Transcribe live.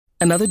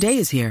Another day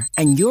is here,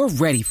 and you're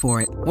ready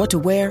for it. What to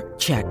wear?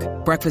 Check.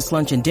 Breakfast,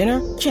 lunch, and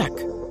dinner? Check.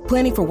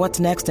 Planning for what's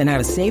next and how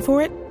to save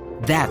for it?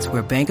 That's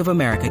where Bank of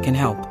America can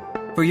help.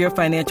 For your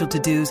financial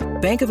to-dos,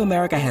 Bank of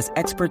America has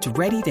experts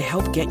ready to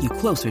help get you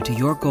closer to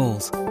your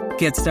goals.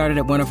 Get started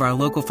at one of our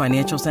local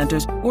financial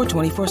centers or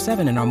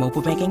 24/7 in our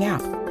mobile banking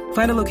app.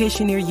 Find a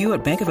location near you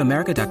at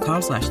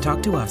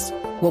bankofamerica.com/talktous.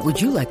 What would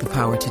you like the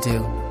power to do?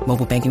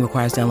 Mobile banking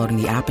requires downloading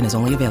the app and is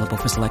only available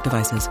for select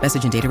devices.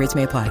 Message and data rates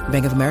may apply.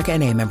 Bank of America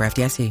N.A., member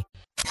FDIC.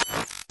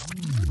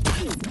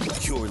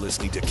 You're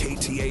listening to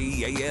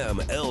KTAE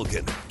AM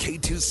Elgin,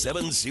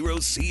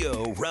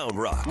 K270CO Round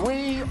Rock.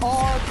 We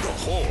are The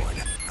Horn.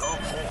 The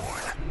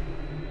Horn.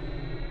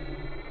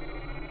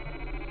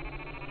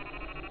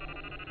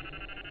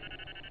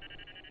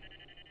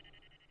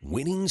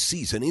 Winning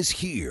season is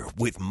here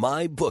with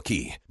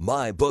MyBookie.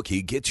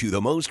 MyBookie gets you the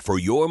most for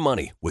your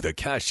money with a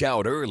cash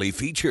out early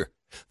feature.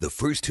 The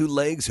first two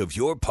legs of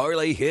your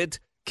parlay hit,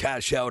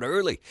 cash out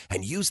early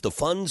and use the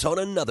funds on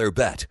another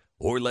bet,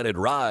 or let it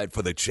ride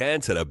for the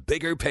chance at a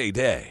bigger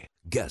payday.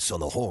 Guests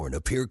on the Horn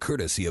appear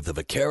courtesy of the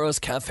Vaqueros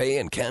Cafe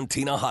and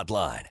Cantina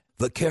hotline.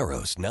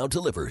 Vaqueros now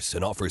delivers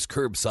and offers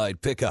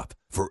curbside pickup.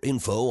 For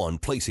info on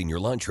placing your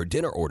lunch or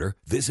dinner order,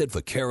 visit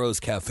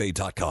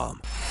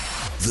vaqueroscafe.com.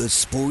 The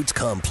Sports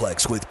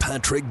Complex with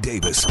Patrick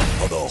Davis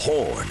on the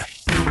Horn.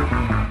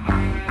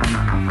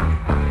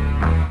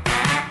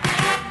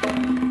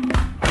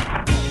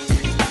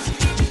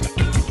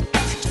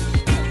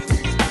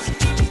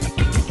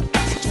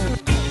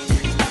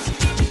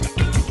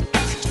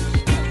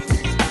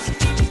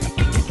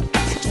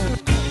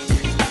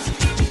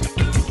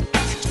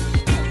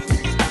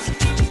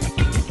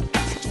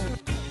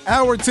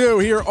 Hour 2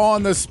 here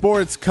on the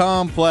Sports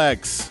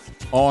Complex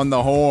on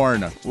the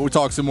Horn. We'll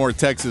talk some more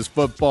Texas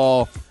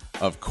football.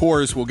 Of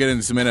course, we'll get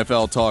into some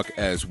NFL talk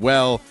as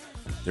well.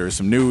 There is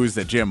some news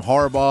that Jim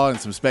Harbaugh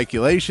and some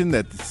speculation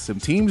that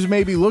some teams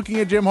may be looking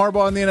at Jim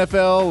Harbaugh in the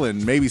NFL,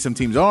 and maybe some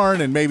teams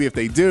aren't, and maybe if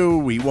they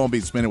do, he won't be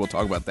spinning. We'll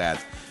talk about that.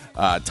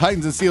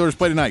 Titans and Steelers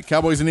play tonight.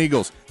 Cowboys and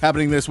Eagles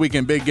happening this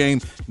weekend. Big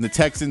game. And the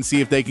Texans see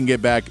if they can get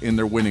back in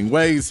their winning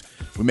ways.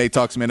 We may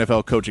talk some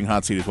NFL coaching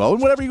hot seat as well.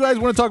 And whatever you guys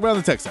want to talk about on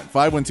the text line,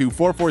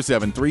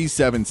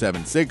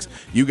 512-447-3776.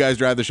 You guys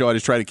drive the show. I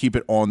just try to keep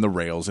it on the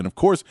rails. And, of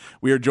course,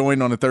 we are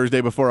joined on a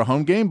Thursday before a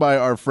home game by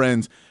our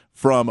friends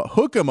from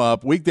Hook 'em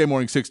Up, weekday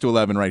morning 6 to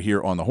 11 right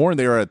here on the Horn.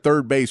 They are at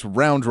third base,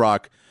 Round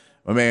Rock.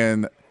 My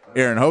man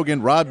Aaron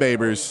Hogan, Rod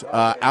Babers,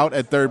 out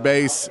at third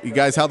base. You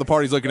guys, how the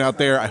party's looking out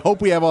there? I hope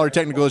we have all our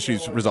technical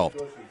issues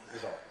resolved.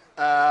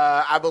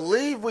 I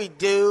believe we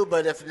do,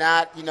 but if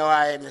not,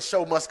 the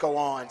show must go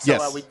on. So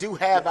Yes. we do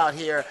have out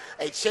here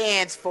a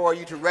chance for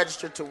you to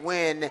register to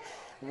win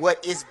what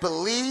is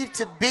believed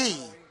to be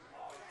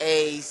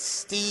a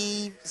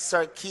Steve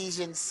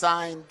Sarkisian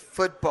signed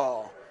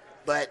football.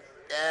 But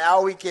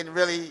all we can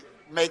really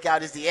make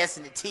out is the S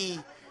and the T,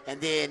 and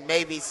then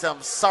maybe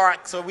some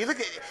Sark. So we look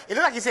at it,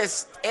 looks like it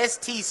says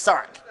ST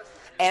Sark.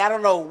 And I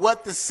don't know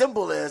what the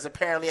symbol is,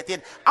 apparently, at the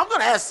end. I'm going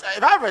to ask,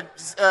 if I ever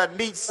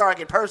meet Sark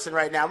in person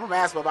right now, I'm going to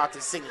ask him about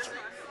this signature.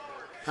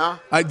 Huh?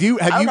 I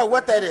don't know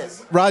what that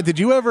is. Rod, did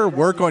you ever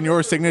work on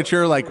your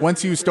signature? Like,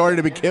 once you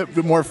started to get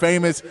more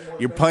famous,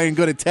 you're playing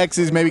good at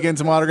Texas, maybe getting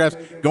some autographs,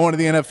 going to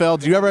the NFL.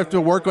 Did you ever have to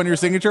work on your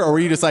signature, or were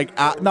you just like,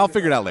 no, I'll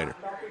figure it out later?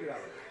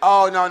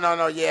 Oh,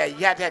 no. Yeah,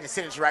 you had to have the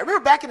signature right.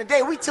 Remember back in the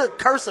day, we took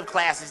cursive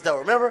classes, though,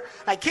 remember?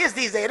 Like, kids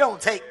these days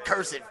don't take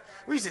cursive.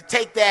 We used to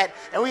take that,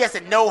 and we had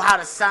to know how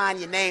to sign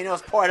your name. That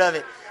was part of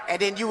it.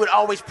 And then you would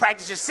always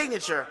practice your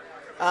signature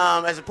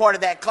as a part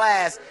of that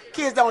class.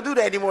 Kids don't do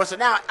that anymore, so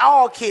now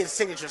all kids'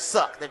 signatures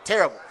suck. They're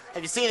terrible.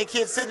 Have you seen a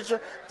kid's signature?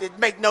 It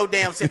make no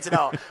damn sense at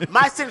all.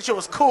 My signature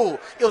was cool.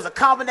 It was a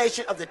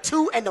combination of the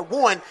 2 and the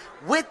 1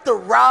 with the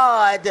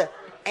Rod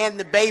and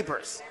the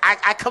Babers.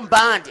 I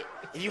combined it.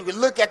 If you could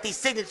look at the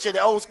signature,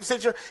 the old school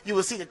signature, you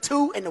will see the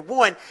 2 and the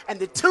 1, and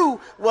the 2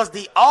 was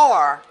the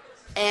R,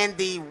 and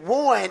the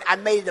 1, I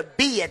made it a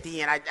B at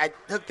the end. I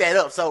hooked that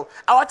up. So,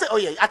 I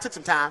took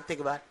some time to think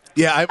about it.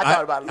 Yeah, I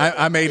thought about it.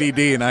 I'm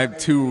ADD, and I have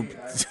too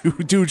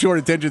short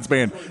attention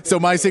span. So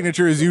my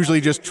signature is usually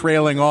just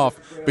trailing off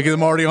because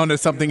I'm already on to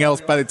something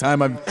else by the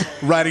time I'm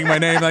writing my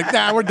name. Like,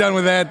 we're done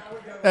with that.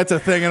 That's a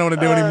thing I don't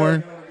want to do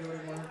anymore.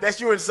 That's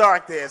you and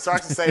Sark there.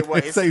 Sark's the same way.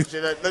 His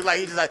signature looked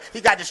like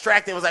he got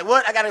distracted and was like,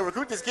 what? I got to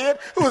recruit this kid?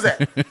 Who was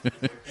that?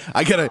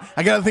 I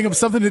gotta think of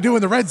something to do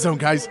in the red zone,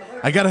 guys.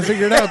 I got to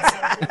figure it out.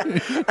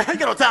 I ain't got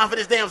no time for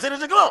this damn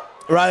signature. Go on.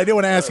 Right, I do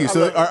want to ask you.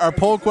 So our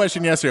poll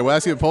question yesterday, we'll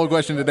ask you a poll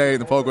question today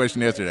and the poll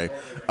question yesterday.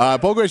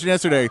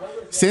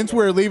 Since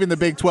we're leaving the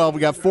Big 12, we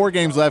got 4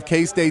 games left: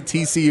 K-State,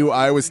 TCU,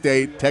 Iowa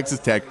State, Texas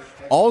Tech.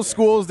 All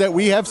schools that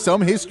we have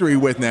some history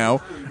with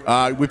now.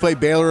 We played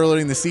Baylor earlier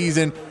in the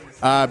season.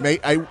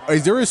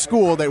 Is there a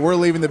school that we're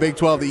leaving the Big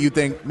 12 that you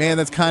think, man,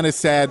 that's kind of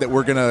sad that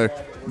we're going to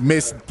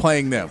miss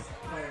playing them?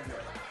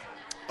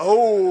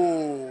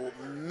 Oh,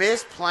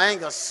 miss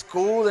playing a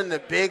school in the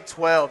Big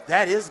 12.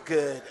 That is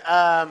good.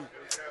 Damn,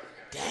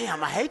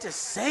 I hate to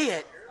say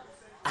it.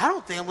 I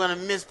don't think I'm going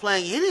to miss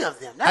playing any of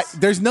them.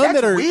 There's none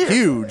that are weird.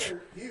 huge.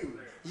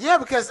 Yeah,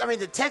 because,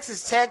 the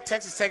Texas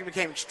Tech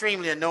became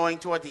extremely annoying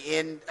toward the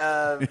end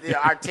of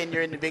our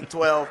tenure in the Big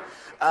 12.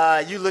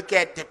 You look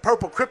at the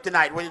purple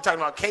kryptonite when you're talking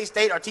about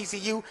K-State or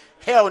TCU,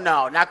 hell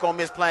no, not going to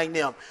miss playing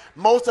them.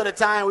 Most of the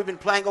time we've been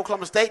playing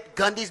Oklahoma State,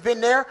 Gundy's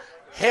been there.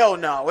 Hell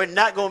no, we're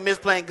not going to miss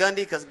playing Gundy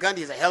because Gundy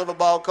is a hell of a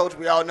ball coach.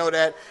 We all know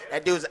that.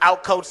 That dude's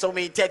out-coached so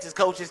many Texas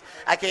coaches.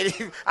 I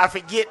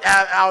forget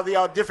all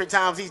the different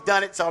times he's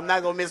done it, so I'm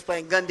not going to miss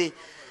playing Gundy.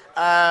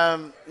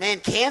 Man,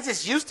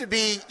 Kansas used to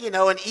be,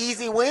 an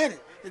easy win.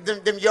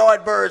 Them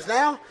Yardbirds.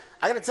 Now,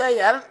 I got to tell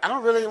you, I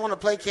don't really want to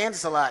play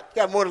Kansas a lot.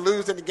 You got more to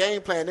lose than the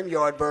game playing them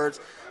Yardbirds,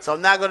 so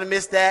I'm not going to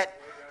miss that.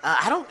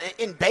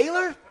 In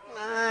Baylor,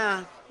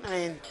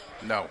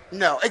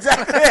 No,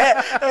 exactly.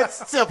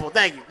 That's simple.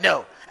 Thank you.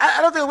 No. I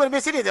don't think we're going to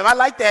miss any of them. I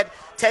like that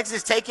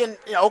Texas taking,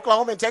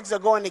 Oklahoma and Texas are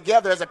going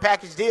together as a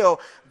package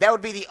deal. That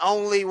would be the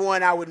only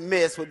one I would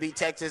miss would be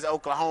Texas,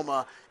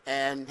 Oklahoma.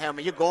 And,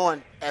 you're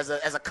going as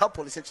a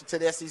couple essentially to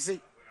the SEC.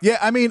 Yeah,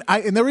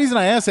 and the reason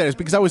I asked that is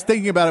because I was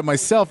thinking about it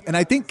myself, and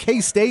I think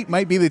K-State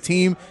might be the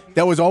team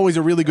that was always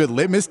a really good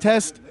litmus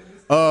test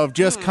of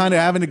just kind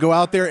of having to go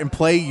out there and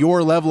play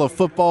your level of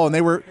football,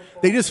 and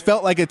they just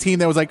felt like a team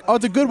that was like, oh,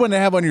 it's a good one to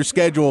have on your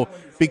schedule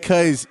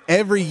because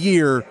every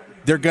year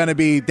they're going to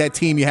be that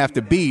team you have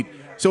to beat.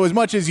 So as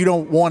much as you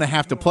don't want to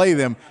have to play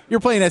them, you're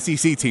playing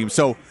SEC teams.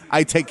 So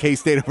I take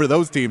K-State over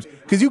those teams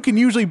because you can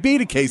usually beat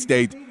a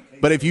K-State,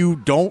 but if you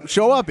don't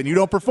show up and you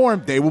don't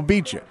perform, they will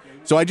beat you.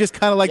 So I just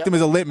kind of like them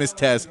as a litmus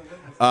test.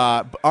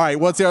 All right,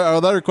 what's our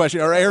other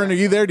question? Or Aaron, are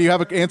you there? Do you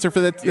have an answer for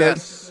that?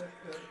 Yes.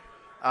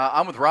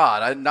 I'm with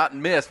Rod. I not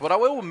miss. What I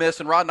will miss,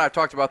 and Rod and I have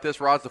talked about this,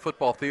 Rod's the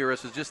football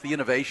theorist, is just the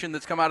innovation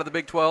that's come out of the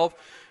Big 12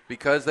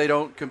 because they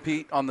don't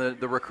compete on the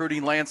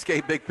recruiting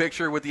landscape big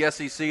picture with the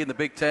SEC and the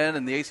Big 10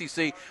 and the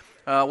ACC.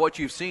 What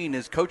you've seen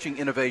is coaching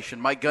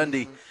innovation. Mike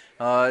Gundy,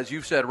 as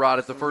you've said, Rod,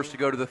 is the first to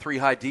go to the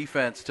three-high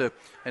defense,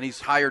 and he's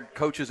hired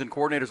coaches and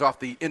coordinators off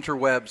the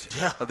interwebs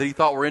that he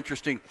thought were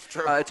interesting.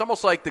 It's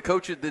almost like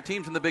the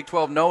teams in the Big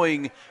 12,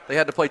 knowing they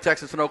had to play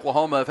Texas and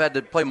Oklahoma, have had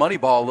to play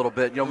Moneyball a little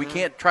bit. We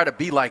can't try to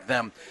be like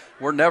them.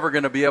 We're never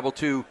going to be able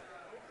to.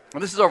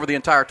 And this is over the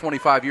entire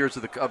 25 years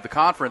of the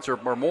conference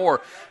or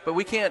more, but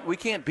we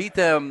can't beat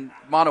them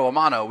mano a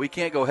mano. We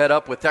can't go head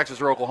up with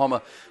Texas or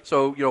Oklahoma.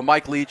 So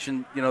Mike Leach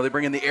and they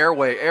bring in the air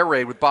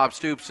raid with Bob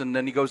Stoops, and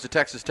then he goes to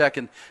Texas Tech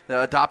and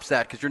adopts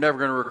that because you're never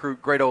going to recruit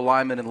great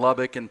O-linemen in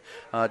Lubbock, and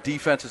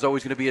defense is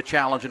always going to be a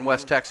challenge in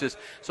West Texas.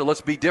 So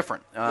let's be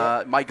different.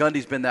 Mike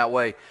Gundy's been that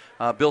way.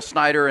 Bill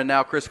Snyder and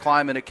now Chris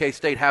Kleiman at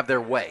K-State have their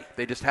way.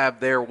 They just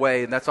have their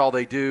way, and that's all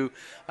they do.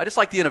 I just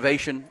like the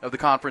innovation of the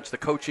conference, the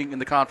coaching in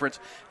the conference.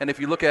 And if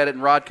you look at it,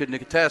 and Rod could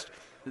attest,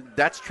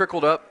 that's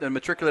trickled up and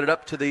matriculated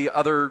up to the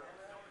other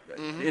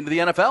into the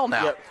NFL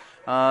now.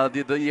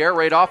 Yep. The air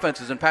raid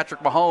offenses and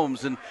Patrick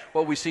Mahomes and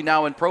what we see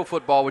now in pro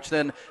football, which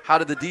then how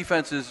did the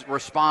defenses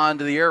respond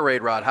to the air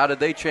raid, Rod? How did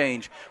they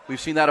change?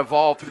 We've seen that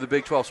evolve through the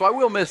Big 12. So I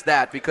will miss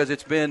that because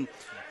it's been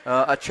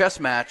a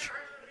chess match.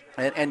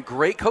 And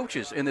great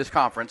coaches in this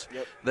conference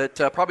that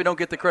probably don't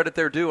get the credit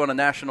they're due on a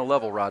national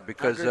level, Rod,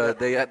 because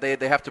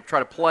they have to try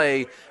to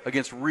play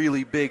against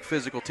really big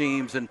physical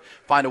teams and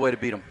find a way to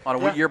beat them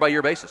on a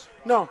year-by-year basis.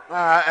 No,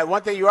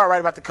 one thing you are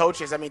right about the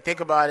coaches. Think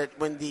about it.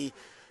 When the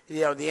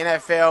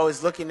NFL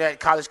is looking at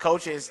college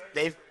coaches,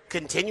 they've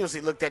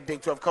continuously looked at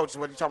Big 12 coaches.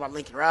 What you're talking about,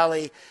 Lincoln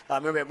Riley.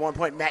 Remember at one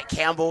point Matt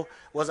Campbell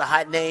was a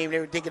hot name they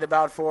were thinking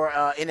about for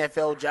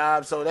NFL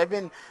jobs. So there have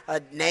been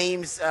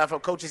names for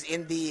coaches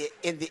in the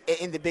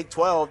Big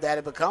 12 that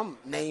have become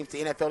names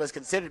the NFL is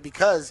considered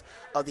because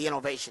of the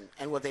innovation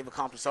and what they've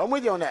accomplished. So I'm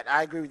with you on that.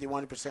 I agree with you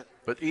 100%.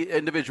 But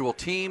individual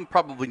team,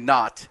 probably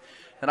not.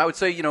 And I would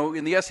say,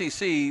 in the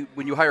SEC,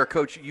 when you hire a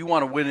coach, you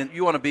want to win.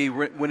 You want to be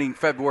winning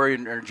February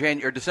or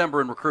January or December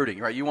in recruiting,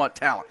 right? You want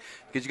talent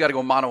because you got to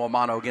go mano a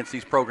mano against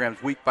these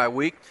programs week by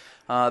week.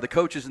 The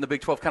coaches in the Big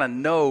 12 kind of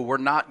know we're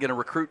not going to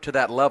recruit to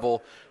that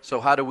level.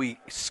 So how do we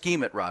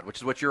scheme it, Rod? Which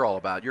is what you're all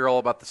about. You're all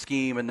about the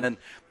scheme, and then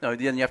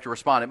then you have to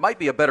respond. It might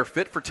be a better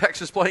fit for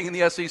Texas playing in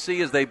the SEC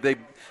as they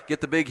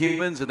get the big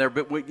humans and they're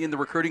in the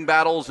recruiting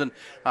battles. And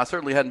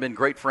certainly hadn't been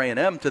great for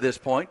A&M to this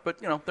point, but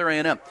they're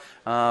A&M.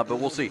 But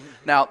we'll see.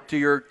 Now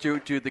to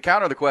the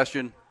counter of the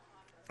question.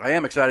 I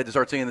am excited to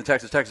start seeing the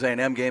Texas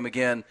A&M game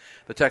again,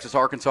 the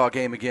Texas-Arkansas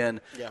game again.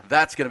 Yeah.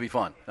 That's going to be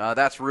fun.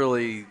 That's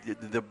really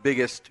the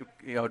biggest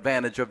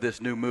advantage of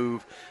this new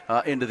move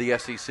into the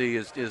SEC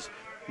is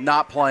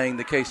not playing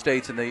the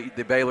K-States and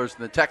the Baylors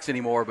and the Techs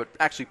anymore, but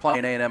actually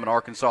playing A&M and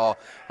Arkansas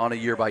on a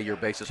year-by-year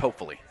basis,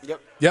 hopefully.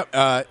 Yep.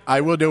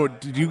 I will do it.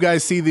 Did you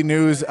guys see the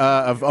news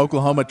of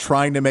Oklahoma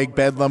trying to make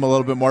Bedlam a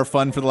little bit more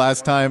fun for the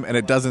last time? And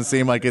it doesn't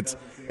seem like it's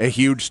a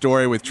huge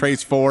story with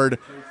Trace Ford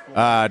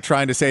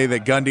trying to say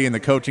that Gundy and the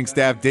coaching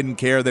staff didn't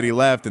care that he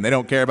left and they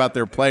don't care about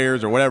their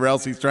players or whatever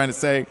else he's trying to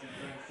say.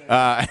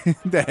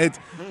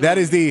 That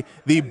is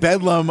the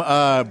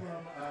Bedlam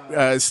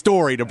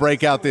story to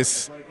break out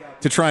this,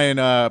 to try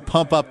and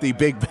pump up the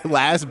big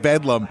last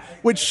Bedlam,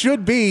 which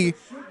should be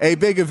a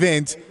big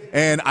event.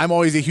 And I'm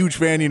always a huge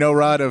fan,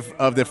 Rod,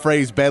 of the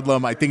phrase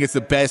Bedlam. I think it's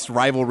the best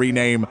rivalry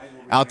name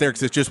out there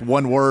because it's just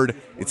one word.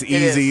 It's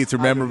easy. It's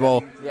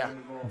memorable. Yeah.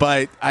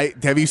 But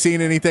have you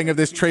seen anything of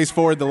this Trace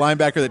Ford, the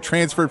linebacker that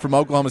transferred from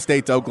Oklahoma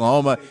State to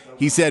Oklahoma?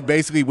 He said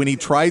basically when he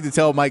tried to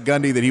tell Mike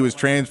Gundy that he was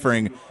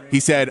transferring, he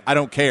said, "I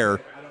don't care,"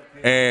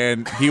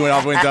 and he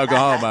went to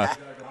Oklahoma.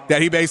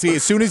 That he basically,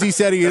 as soon as he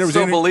said he was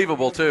so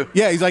believable too.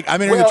 Yeah, he's like,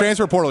 "I'm entering the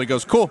transfer portal." He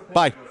goes, "Cool,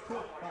 bye."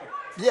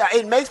 Yeah,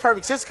 it makes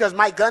perfect sense because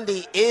Mike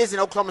Gundy is an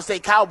Oklahoma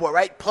State Cowboy,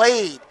 right?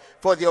 Played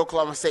for the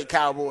Oklahoma State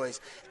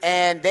Cowboys,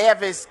 and they have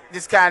this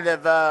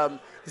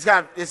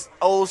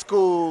old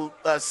school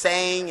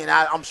saying, and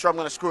I'm sure I'm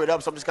going to screw it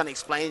up, so I'm just going to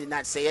explain it and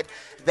not say it,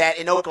 that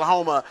in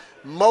Oklahoma,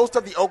 most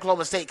of the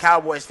Oklahoma State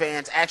Cowboys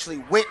fans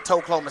actually went to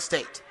Oklahoma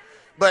State.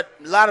 But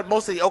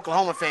most of the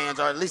Oklahoma fans,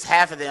 or at least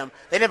half of them,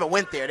 they never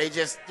went there. They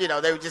just, they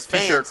were just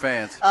fans. T-shirt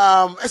fans.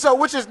 So,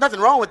 which is nothing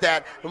wrong with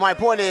that. But my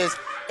point is,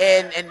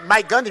 and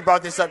Mike Gundy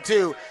brought this up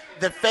too,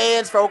 the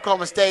fans for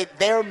Oklahoma State,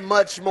 they're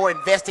much more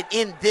invested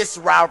in this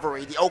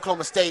rivalry, the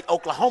Oklahoma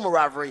State-Oklahoma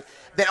rivalry,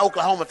 than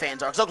Oklahoma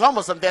fans are. Because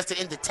Oklahoma's invested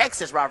in the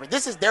Texas rivalry.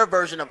 This is their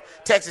version of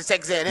Texas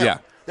A&M. Yeah.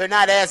 They're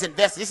not as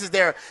invested. This is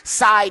their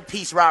side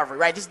piece rivalry,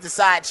 right? This is the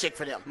side chick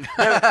for them.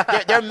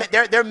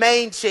 Their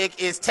main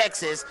chick is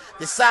Texas.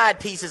 The side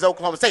piece is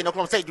Oklahoma State. And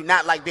Oklahoma State do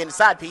not like being the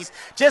side piece,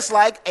 just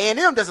like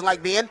A&M doesn't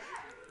like being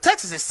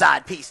Texas's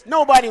side piece.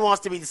 Nobody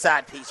wants to be the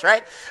side piece,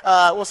 right?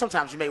 Well,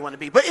 sometimes you may want to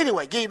be. But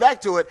anyway, getting back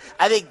to it,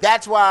 I think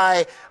that's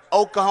why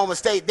Oklahoma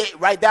State,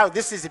 right now,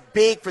 this is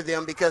big for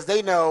them because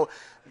they know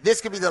this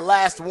could be the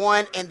last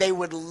one, and they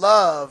would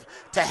love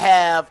to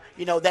have,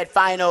 that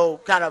final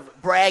kind of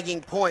bragging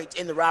point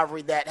in the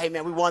rivalry that, hey,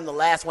 man, we won the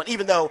last one.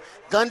 Even though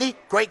Gundy,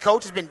 great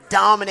coach, has been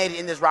dominated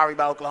in this rivalry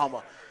by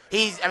Oklahoma.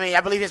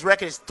 I believe his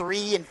record is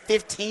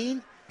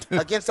 3-15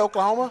 against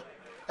Oklahoma.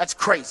 That's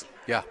crazy.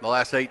 Yeah, the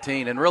last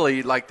 18. And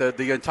really, like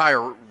the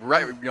entire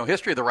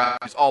history of the rivalry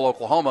is all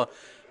Oklahoma.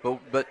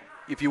 But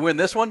if you win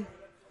this one,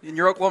 in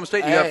your Oklahoma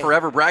State, you have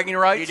forever bragging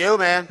rights. You do,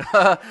 man.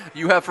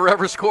 You have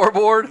forever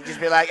scoreboard. You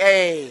just be like,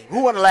 hey,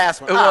 who won the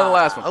last one? Who won the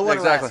last one?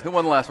 Exactly. Who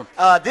won the last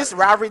one? This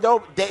rivalry,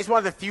 though, it's one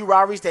of the few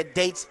rivalries that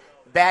dates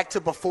back to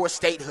before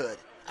statehood.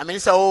 I mean,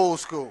 it's old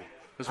school.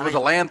 This was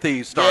the land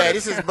thieves started. Yeah,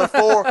 this is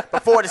before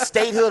the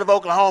statehood of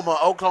Oklahoma.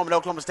 Oklahoma and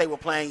Oklahoma State were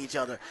playing each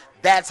other.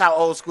 That's how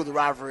old school the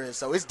rivalry is.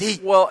 So it's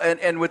deep. Well,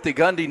 and with the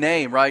Gundy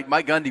name, right?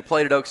 Mike Gundy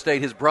played at Oak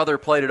State. His brother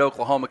played at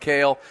Oklahoma.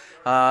 Kale.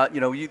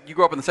 You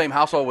grew up in the same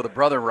household with a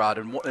brother, Rod,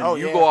 and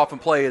you go off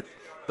and play at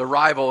the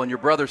rival, and your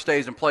brother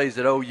stays and plays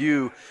at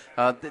OU.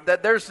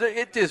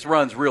 It just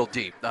runs real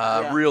deep,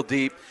 real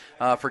deep.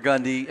 For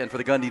Gundy and for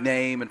the Gundy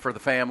name and for the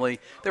family.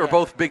 They were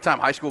both big-time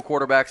high school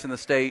quarterbacks in the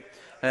state.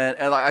 And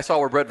I saw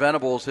where Brett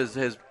Venables,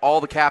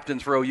 all the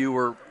captains for OU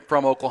were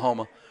from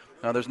Oklahoma.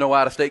 There's no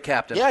out-of-state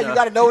captain. Yeah, you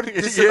got to know what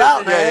this is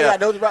about, man. Yeah. You got to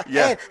know about.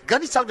 Yeah. Man,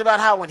 Gundy talked about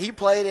how when he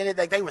played in it,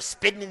 like they were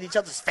spitting in each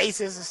other's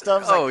faces and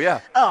stuff.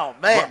 Oh,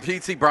 man.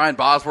 He'd see Brian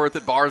Bosworth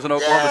at bars in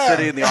Oklahoma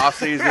City in the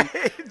offseason.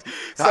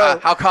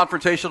 How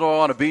confrontational do I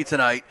want to be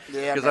tonight?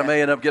 Because I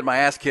may end up getting my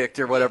ass kicked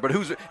or whatever. But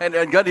and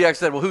Gundy actually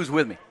said, well, who's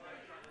with me?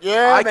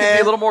 Yeah, I can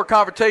be a little more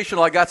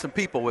confrontational. I got some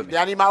people with me.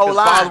 I need my old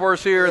line.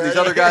 Bosworth's here, and these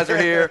other guys are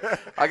here.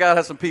 I got to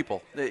have some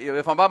people.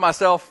 If I'm by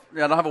myself, I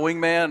don't have a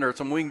wingman or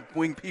some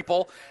wing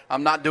people,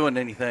 I'm not doing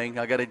anything.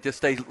 I got to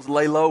just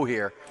lay low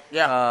here.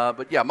 Yeah.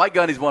 But Mike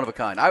Gundy's one of a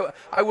kind.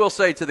 I will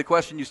say to the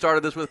question you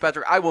started this with,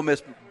 Patrick, I will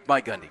miss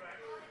Mike Gundy.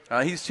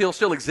 He'll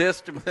still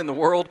exist in the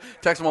world.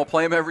 Texas won't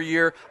play him every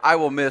year. I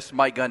will miss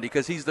Mike Gundy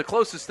because he's the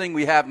closest thing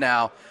we have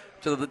now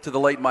to the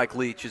late Mike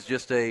Leach. Is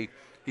just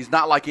he's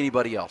not like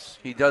anybody else.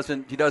 That's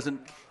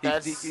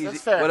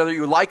fair. Whether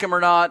you like him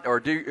or not, or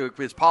do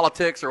his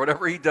politics or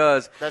whatever he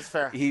does, that's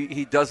fair.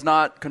 He does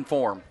not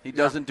conform. He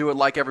doesn't do it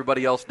like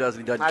everybody else does,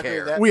 and he doesn't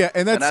care. That.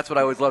 And that's what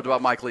I always loved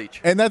about Mike Leach.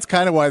 And that's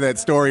kind of why that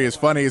story is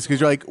funny, is because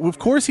you're like, well, of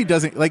course he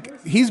doesn't.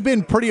 Like, he's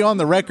been pretty on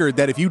the record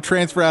that if you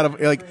transfer out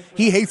of,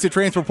 he hates the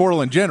transfer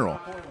portal in general.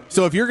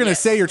 So if you're going to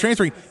say you're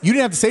transferring, you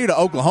didn't have to say to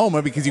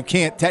Oklahoma because you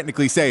can't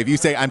technically say, if you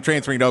say I'm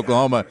transferring to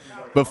Oklahoma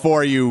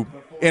before you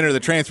enter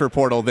the transfer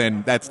portal,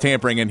 then that's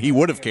tampering, and he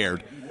would have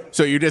cared.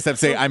 So you just have to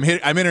say, I'm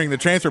entering the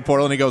transfer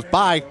portal, and he goes,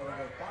 bye.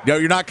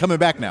 You're not coming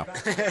back now.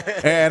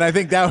 And I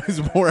think that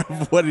was more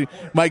of what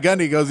Mike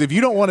Gundy goes, if you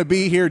don't want to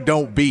be here,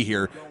 don't be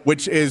here,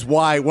 which is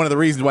why one of the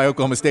reasons why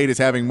Oklahoma State is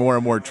having more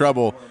and more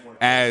trouble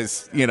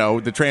as,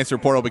 the transfer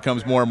portal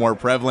becomes more and more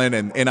prevalent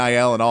and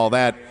NIL and all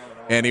that,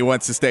 and he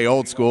wants to stay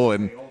old school,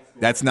 and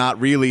that's not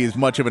really as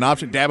much of an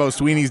option. Dabo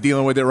Sweeney's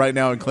dealing with it right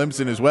now in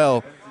Clemson as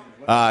well,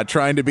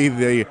 trying to be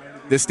the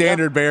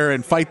standard bearer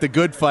and fight the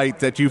good fight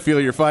that you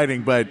feel you're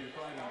fighting, but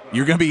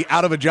you're going to be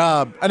out of a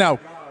job. I know.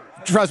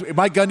 Trust me,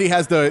 Mike Gundy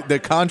has the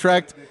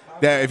contract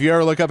that, if you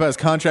ever look up how his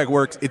contract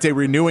works, it's a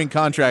renewing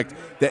contract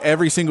that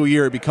every single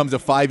year it becomes a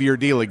 5-year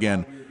deal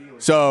again.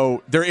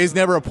 So there is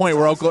never a point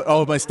where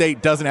Oklahoma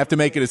State doesn't have to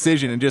make a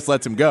decision and just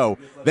lets him go.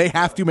 They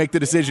have to make the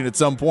decision at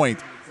some point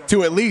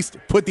to at least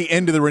put the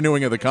end to the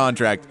renewing of the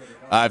contract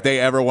if they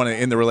ever want to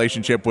end the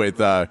relationship with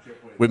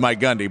Mike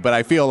Gundy. But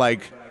I feel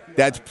like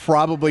that's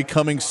probably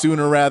coming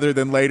sooner rather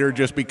than later,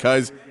 just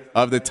because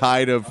of the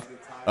tide of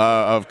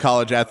of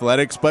college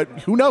athletics. But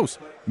who knows?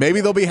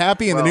 Maybe they'll be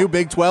happy in the new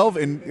Big 12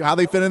 and how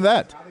they fit in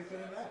that.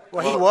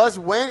 Well, he was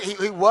winning.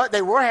 He was.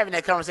 They were having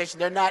that conversation.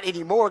 They're not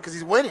anymore because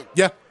he's winning.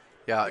 Yeah.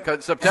 Yeah,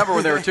 because September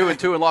when they were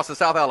 2-2 and lost to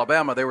South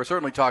Alabama, they were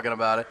certainly talking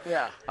about it.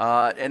 Yeah.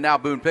 And now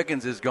Boone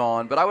Pickens is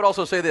gone. But I would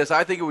also say this.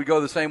 I think it would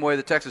go the same way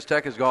that Texas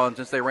Tech has gone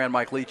since they ran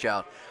Mike Leach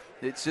out.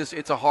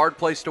 It's a hard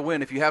place to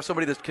win. If you have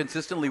somebody that's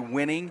consistently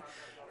winning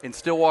in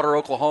Stillwater,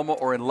 Oklahoma,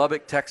 or in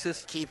Lubbock,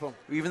 Texas, keep him.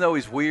 Even though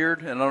he's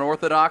weird and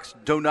unorthodox,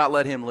 do not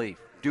let him leave.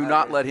 Do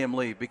not let him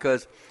leave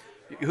because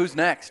who's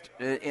next?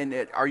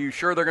 And are you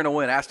sure they're going to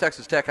win? Ask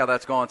Texas Tech how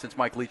that's gone since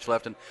Mike Leach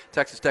left, and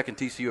Texas Tech and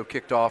TCU have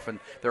kicked off, and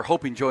they're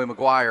hoping Joey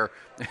McGuire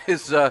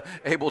is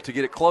able to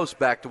get it close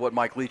back to what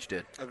Mike Leach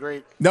did.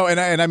 Agreed. No,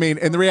 and I mean,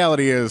 and the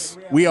reality is,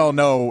 we all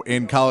know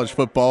in college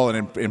football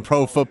and in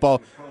pro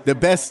football, the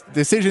best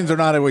decisions are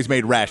not always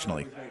made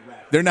rationally.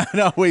 They're not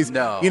always,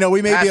 no,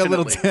 we may be a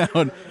little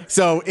down.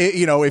 So,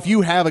 if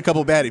you have a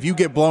couple bad, if you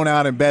get blown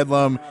out in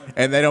Bedlam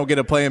and they don't get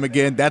to play him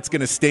again, that's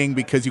going to sting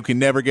because you can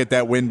never get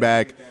that win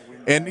back.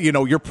 And,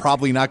 you're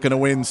probably not going to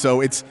win.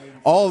 So it's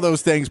all of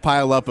those things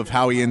pile up of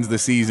how he ends the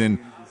season.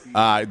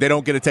 They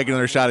don't get to take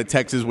another shot at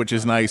Texas, which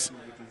is nice.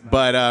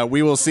 But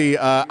we will see.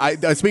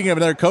 Speaking of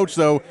another coach,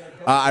 though,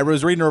 I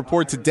was reading a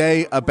report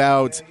today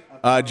about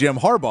Jim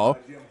Harbaugh.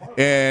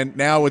 And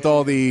now with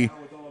all the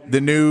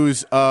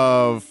news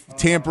of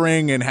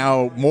tampering and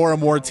how more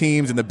and more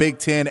teams in the Big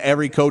Ten,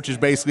 every coach is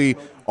basically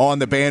on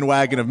the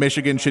bandwagon of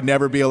Michigan should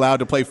never be allowed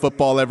to play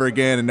football ever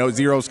again and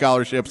zero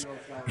scholarships.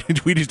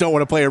 We just don't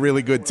want to play a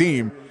really good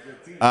team.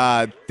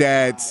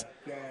 That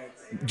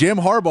Jim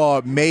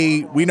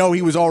Harbaugh we know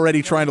he was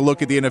already trying to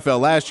look at the NFL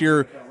last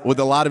year with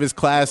a lot of his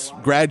class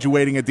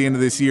graduating at the end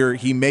of this year.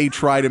 He may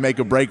try to make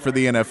a break for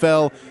the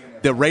NFL.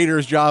 The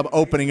Raiders job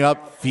opening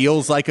up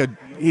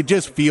it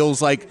just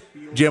feels like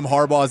Jim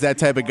Harbaugh is that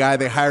type of guy.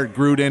 They hired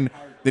Gruden,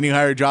 then he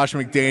hired Josh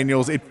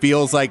McDaniels. It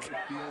feels like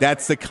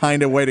that's the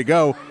kind of way to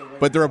go.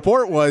 But the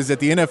report was that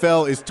the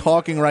NFL is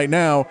talking right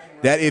now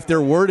that if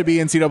there were to be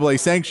NCAA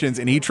sanctions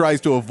and he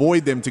tries to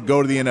avoid them to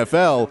go to the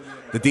NFL,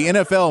 that the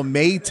NFL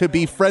may, to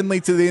be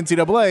friendly to the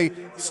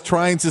NCAA, is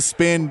trying to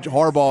suspend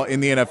Harbaugh in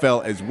the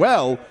NFL as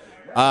well.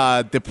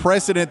 The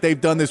precedent,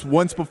 they've done this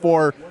once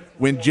before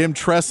when Jim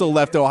Tressel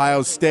left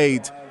Ohio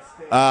State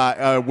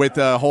with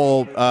the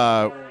whole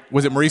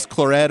was it Maurice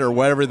Claret or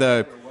whatever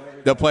the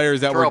players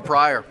that Terrell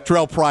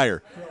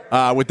Pryor.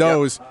 With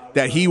those,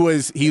 that he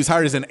was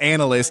hired as an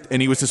analyst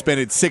and he was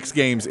suspended 6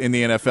 games in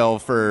the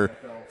NFL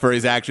for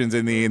his actions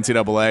in the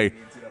NCAA.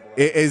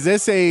 Is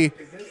this a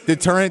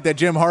deterrent that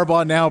Jim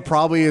Harbaugh now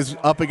probably is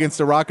up against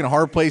a rock and a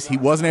hard place? He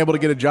wasn't able to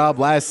get a job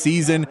last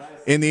season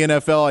in the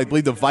NFL. I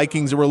believe the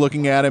Vikings were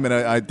looking at him and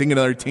I think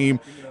another team,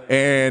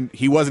 and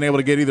he wasn't able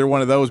to get either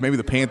one of those. Maybe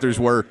the Panthers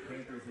were.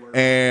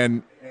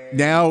 And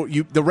now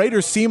the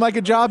Raiders seem like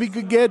a job he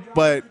could get,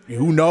 but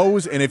who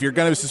knows? And if you're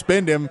going to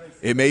suspend him,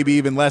 it may be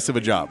even less of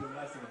a job.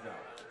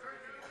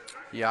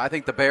 Yeah, I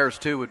think the Bears,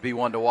 too, would be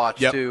one to watch,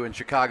 too. In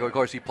Chicago, of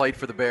course, he played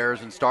for the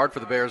Bears and starred for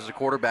the Bears as a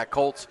quarterback.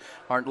 Colts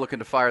aren't looking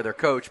to fire their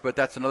coach, but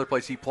that's another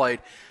place he played.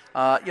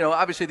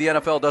 Obviously the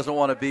NFL doesn't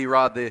want to be,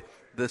 Rod,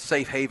 the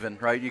safe haven,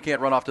 right? You can't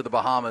run off to the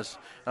Bahamas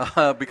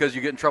because you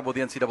get in trouble with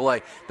the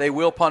NCAA. They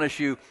will punish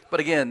you. But,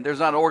 again, there's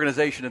not an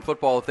organization in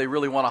football, if they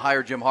really want to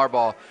hire Jim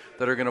Harbaugh,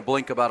 that are going to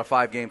blink about a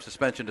 5-game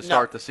suspension to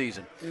start the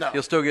season. No.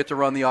 He'll still get to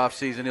run the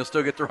offseason. He'll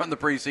still get to run the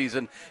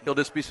preseason. He'll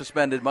just be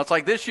suspended, much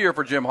like this year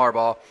for Jim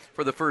Harbaugh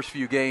for the first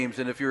few games.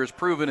 And if you're as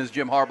proven as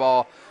Jim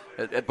Harbaugh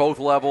at both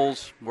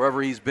levels,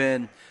 wherever he's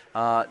been,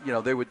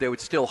 they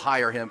would still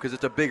hire him because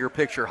it's a bigger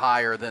picture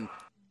hire than –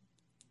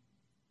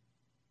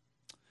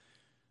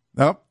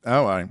 Nope.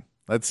 Oh, all right.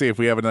 Let's see if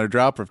we have another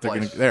drop or if they're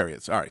going to. There he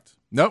is. All right.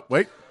 Nope.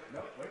 Wait.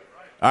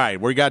 All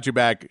right. We got you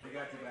back.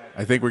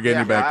 I think we're getting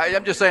you back.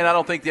 I'm just saying I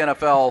don't think the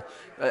NFL,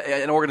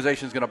 an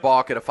organization is going to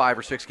balk at a 5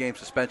 or 6 game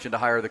suspension to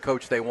hire the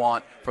coach they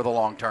want for the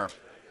long term.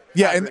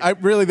 Yeah, and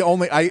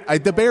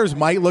the Bears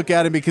might look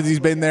at him because he's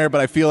been there, but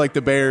I feel like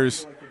the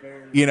Bears,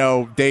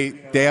 they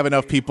have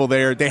enough people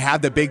there. They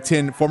have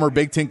the former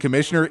Big Ten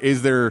commissioner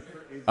is their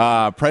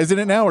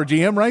president now or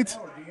GM, right?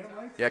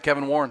 Yeah,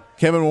 Kevin Warren.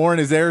 Kevin Warren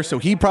is there, so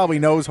he probably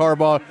knows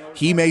Harbaugh.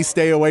 He may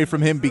stay away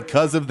from him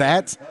because of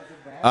that.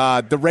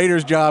 The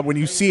Raiders' job, when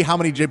you see how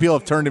many people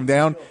have turned him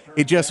down,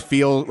 it just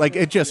feels like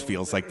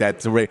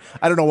that.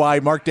 I don't know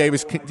why. Mark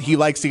Davis, he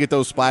likes to get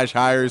those splash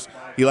hires.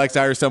 He likes to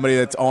hire somebody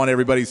that's on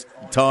everybody's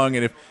tongue.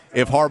 And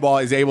if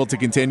Harbaugh is able to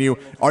continue,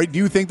 do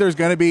you think there's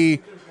going to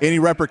be any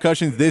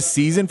repercussions this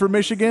season for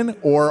Michigan,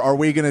 or are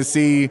we going to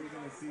see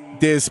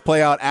this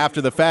play out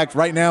after the fact?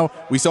 Right now,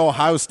 we saw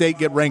Ohio State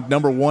get ranked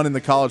number 1 in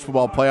the college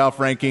football playoff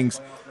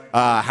rankings.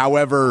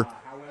 However,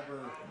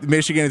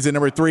 Michigan is at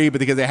number 3, but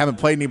because they haven't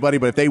played anybody.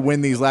 But if they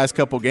win these last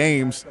couple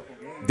games,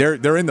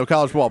 they're in the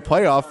college football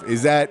playoff.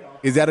 Is that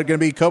going to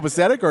be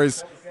copacetic, or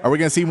are we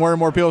going to see more and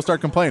more people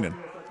start complaining?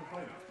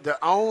 The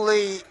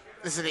only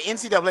Listen, the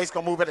NCAA is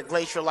going to move at a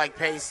glacier-like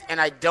pace, and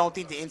I don't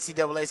think the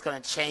NCAA is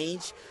going to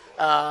change,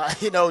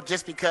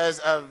 just because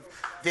of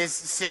this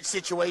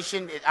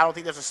situation. I don't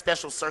think there's a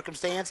special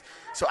circumstance.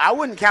 So I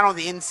wouldn't count on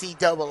the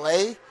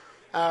NCAA,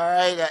 all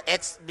right,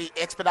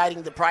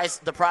 expediting the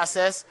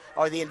process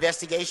or the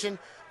investigation.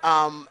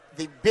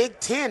 The Big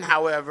Ten,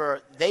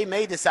 however, they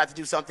may decide to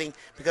do something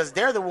because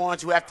they're the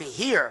ones who have to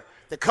hear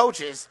the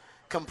coaches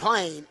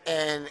complain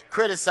and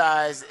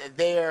criticize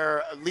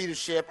their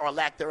leadership or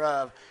lack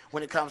thereof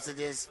when it comes to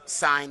this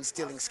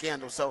sign-stealing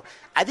scandal. So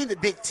I think the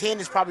Big Ten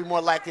is probably more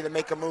likely to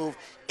make a move,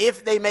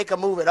 if they make a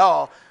move at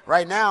all.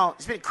 Right now,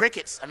 it's been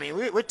crickets. I mean,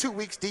 we're 2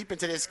 weeks deep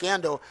into this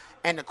scandal,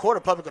 and the court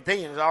of public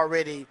opinion has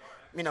already,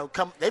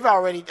 they've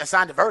already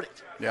assigned a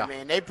verdict. Yeah. I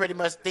mean, they pretty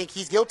much think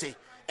he's guilty,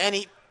 and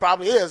he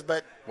probably is,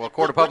 but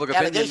court of public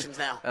opinion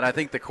now. And I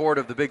think the court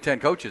of the Big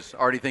Ten coaches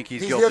already think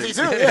he's guilty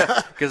too,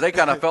 yeah. Because they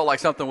kind of felt like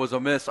something was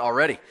amiss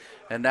already,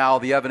 and now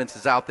the evidence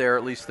is out there,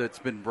 at least that's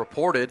been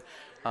reported.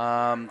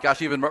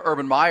 Even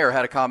Urban Meyer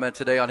had a comment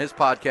today on his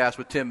podcast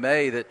with Tim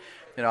May that,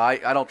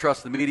 I don't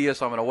trust the media,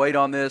 so I'm going to wait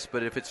on this,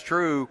 but if it's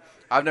true,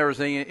 I've never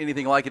seen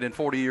anything like it in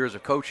 40 years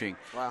of coaching.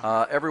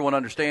 Wow. Everyone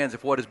understands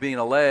if what is being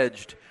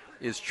alleged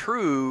is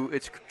true,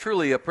 it's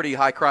truly a pretty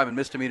high crime and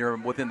misdemeanor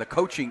within the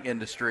coaching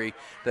industry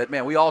that,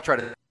 man, we all try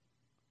to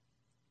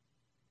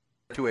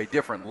a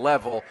different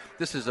level.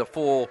 This is a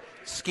full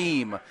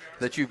scheme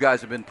that you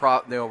guys have been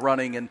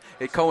running, and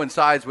it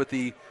coincides with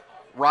the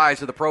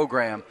rise of the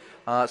program.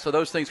 So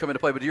those things come into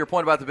play. But to your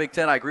point about the Big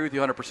Ten, I agree with you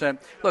 100%.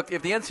 Look,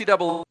 if the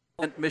NCAA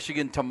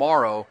Michigan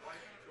tomorrow,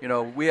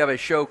 we have a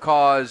show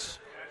cause,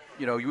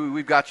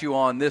 we've got you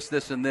on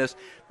this, and this.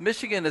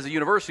 Michigan as a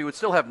university would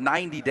still have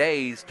 90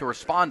 days to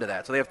respond to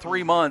that. So they have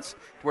 3 months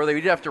where they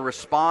would have to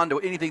respond to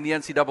anything the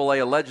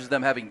NCAA alleges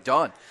them having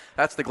done.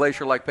 That's the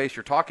glacier-like pace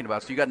you're talking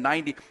about. So you got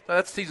 90. So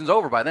that season's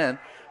over by then.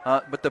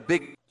 But the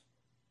big.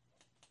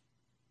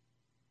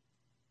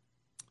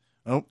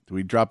 Oh, do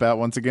we drop out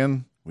once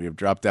again? We have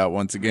dropped out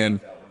once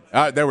again.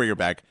 There we are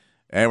back.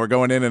 And we're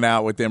going in and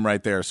out with them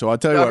right there. So I'll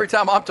tell you every what.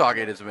 time I'm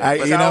talking, it's me.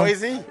 How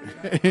easy?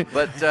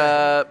 But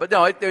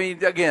no, I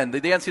mean, again, the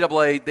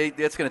NCAA,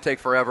 it's going to take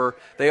forever.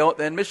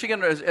 And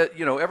Michigan,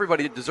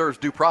 everybody deserves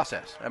due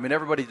process. I mean,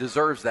 everybody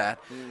deserves that.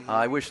 Mm-hmm.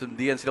 I wish the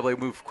NCAA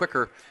moved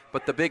quicker.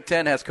 But the Big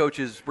Ten has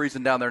coaches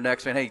breathing down their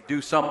necks saying, hey,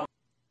 do something.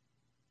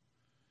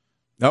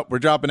 Nope, we're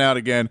dropping out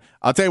again.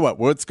 I'll tell you what,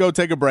 let's go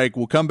take a break.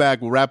 We'll come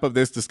back. We'll wrap up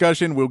this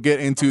discussion. We'll get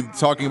into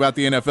talking about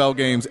the NFL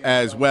games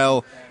as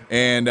well.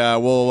 And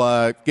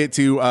we'll get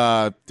to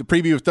the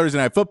preview of Thursday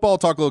Night Football,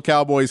 talk a little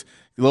Cowboys,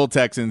 a little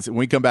Texans. When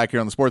we come back here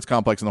on the Sports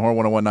Complex on the Horn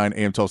 101.9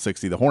 AM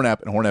 1260, the Horn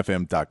app, and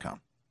hornfm.com.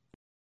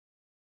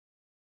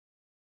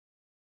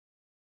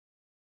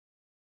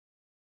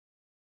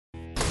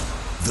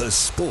 The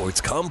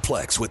Sports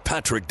Complex with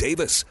Patrick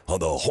Davis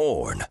on the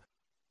Horn.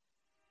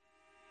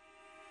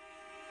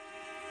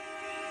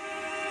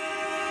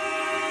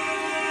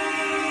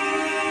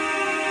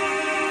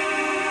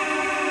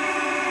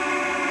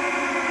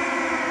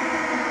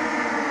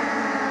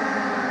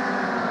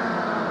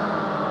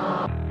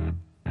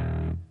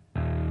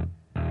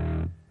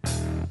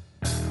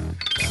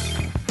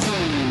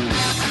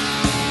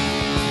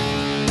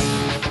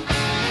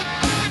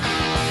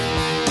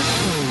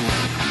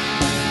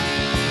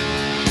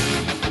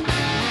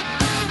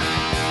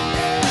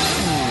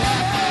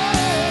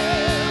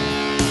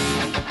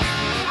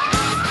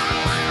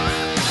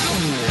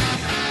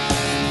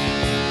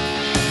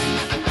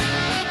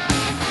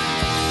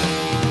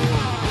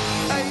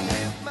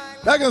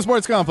 Back in the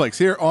Sports Complex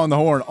here on the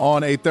Horn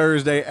on a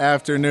Thursday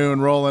afternoon,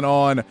 rolling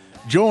on,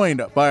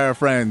 joined by our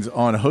friends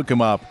on Hook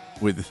 'em Up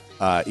with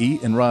E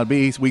and Rod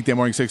B. Weekday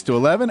morning 6 to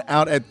 11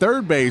 out at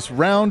third base,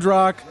 Round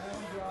Rock,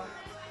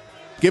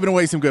 giving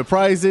away some good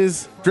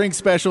prizes, drink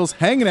specials,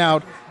 hanging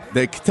out.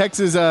 The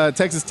Texas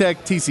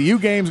Tech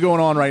TCU games going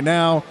on right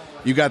now.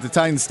 You got the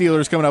Titans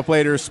Steelers coming up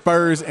later,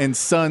 Spurs and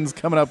Suns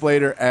coming up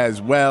later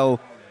as well.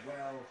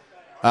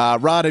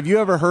 Rod, have you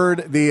ever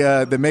heard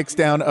the mix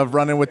down of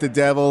Running with the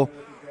Devil?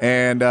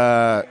 And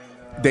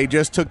they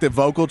just took the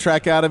vocal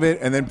track out of it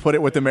and then put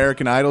it with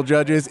American Idol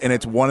judges, and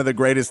it's one of the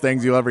greatest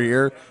things you'll ever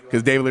hear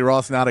because David Lee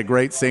Roth is not a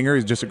great singer.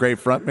 He's just a great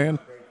frontman.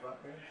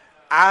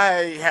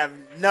 I have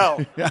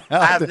not.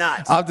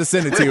 I'll have to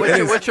send it to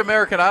you. Which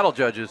American Idol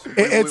judges?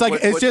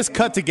 It's just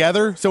cut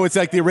together, so it's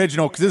like the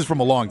original, because this is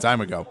from a long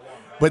time ago.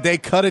 But they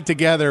cut it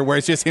together where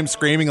it's just him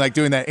screaming, like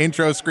doing that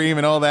intro scream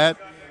and all that,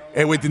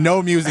 and with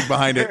no music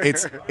behind it.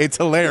 It's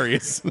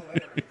hilarious.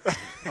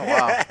 Oh,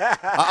 wow.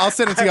 I'll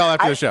send it to y'all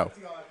after the show.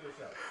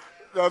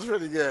 That's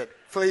pretty good.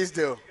 Please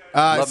do.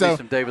 Love me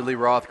some David Lee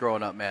Roth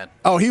growing up, man.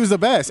 Oh, he was the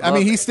best. I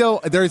mean, he's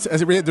still there's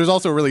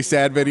also a really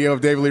sad video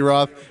of David Lee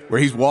Roth where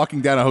he's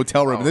walking down a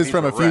hotel room. This is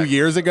from a few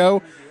years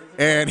ago,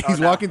 and he's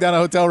walking down a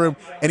hotel room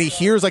and he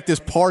hears like this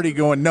party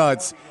going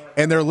nuts,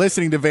 and they're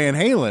listening to Van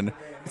Halen.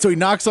 So he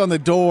knocks on the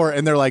door,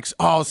 and they're like,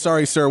 "Oh,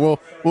 sorry, sir, we'll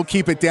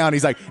keep it down."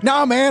 He's like,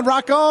 "No, man,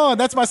 rock on.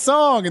 That's my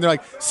song." And they're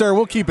like, "Sir,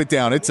 we'll keep it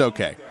down. It's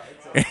okay."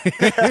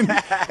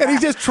 and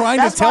he's just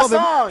trying to tell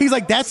them. He's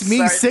like, "That's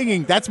me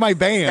singing. That's my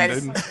band."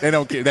 And they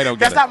don't get it.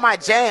 That's not my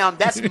jam.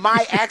 That's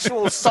my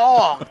actual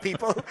song,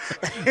 people.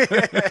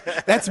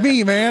 That's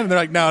me, man. And they're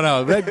like,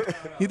 "No,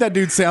 that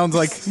dude sounds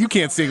like you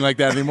can't sing like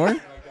that anymore."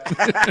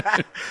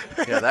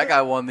 Yeah, that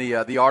guy won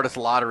the artist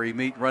lottery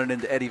running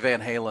into Eddie Van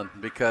Halen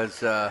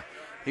because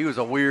he was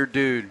a weird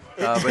dude,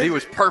 but he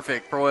was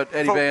perfect for what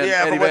Eddie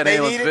Van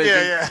Halen's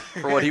vision,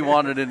 for what he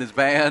wanted in his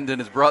band and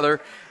his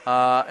brother.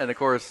 And, of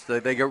course,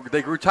 they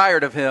grew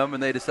tired of him,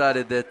 and they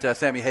decided that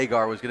Sammy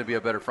Hagar was going to be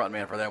a better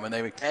frontman for them. And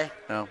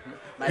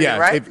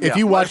if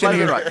you watch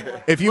any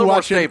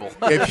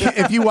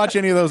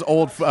of those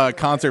old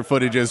concert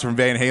footages from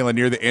Van Halen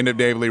near the end of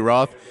David Lee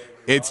Roth,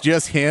 it's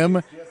just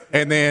him.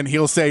 And then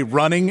he'll say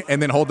running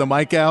and then hold the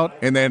mic out.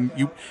 And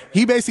then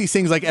he basically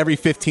sings like every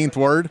 15th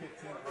word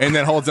and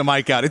then holds the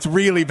mic out. It's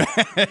really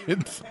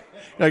bad.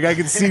 Like I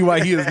can see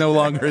why he is no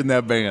longer in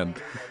that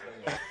band.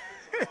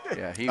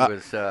 Yeah, he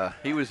was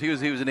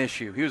an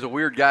issue. He was a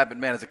weird guy, but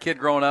man, as a kid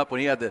growing up, when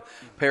he had the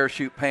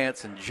parachute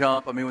pants and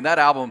Jump, I mean, when that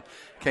album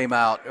came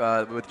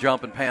out with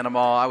Jump in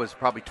Panama, I was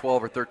probably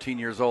 12 or 13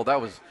 years old.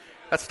 That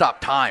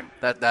stopped time,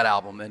 that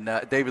album.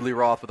 And David Lee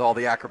Roth with all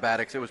the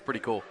acrobatics, it was pretty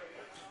cool.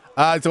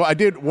 So I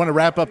did want to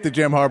wrap up the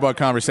Jim Harbaugh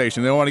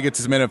conversation. I want to get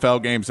to some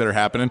NFL games that are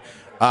happening.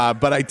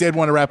 But I did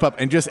want to wrap up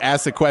and just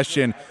ask the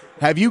question,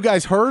 have you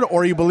guys heard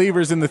or are you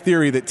believers in the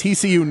theory that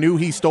TCU knew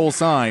he stole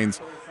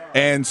signs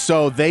and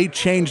so they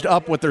changed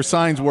up what their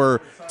signs were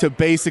to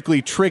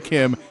basically trick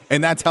him,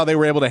 and that's how they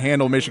were able to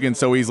handle Michigan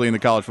so easily in the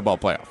college football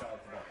playoff?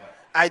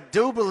 I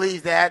do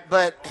believe that,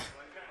 but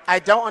I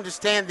don't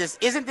understand this.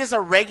 Isn't this a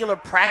regular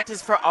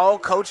practice for all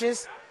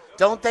coaches?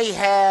 Don't they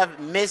have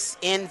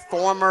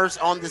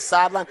misinformers on the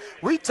sideline?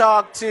 We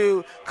talked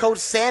to Coach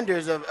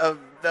Sanders of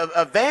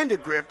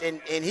Vandergrift,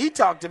 and he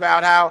talked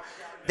about how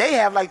they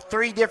have like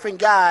 3 different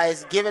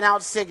guys giving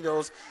out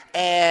signals,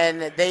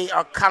 and they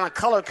are kind of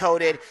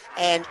color-coded,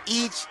 and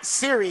each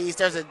series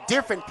there's a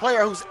different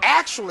player who's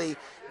actually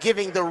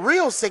giving the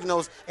real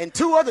signals and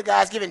 2 other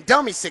guys giving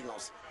dummy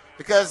signals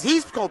because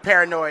he's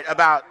paranoid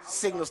about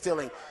signal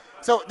stealing.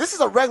 So this is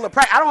a regular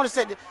practice. I don't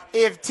understand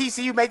if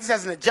TCU made this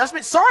as an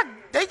adjustment. Sorry,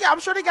 I'm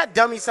sure they got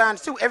dummy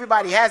signs too.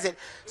 Everybody has it.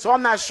 So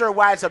I'm not sure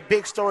why it's a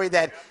big story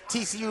that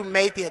TCU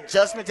made the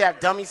adjustment to have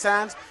dummy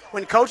signs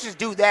when coaches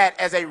do that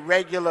as a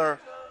regular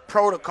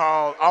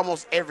protocol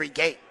almost every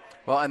game.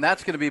 Well, and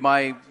that's going to be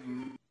my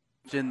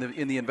in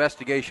the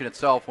investigation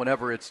itself.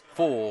 Whenever it's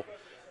full,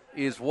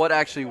 is what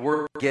actually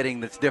we're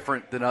getting that's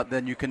different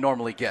than you can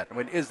normally get. I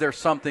mean, is there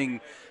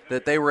something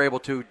that they were able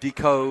to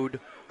decode?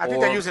 I think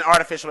they're using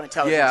artificial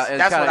intelligence. Yeah,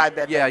 that's what I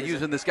bet. Yeah,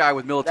 using this guy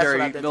with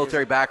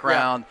military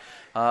background.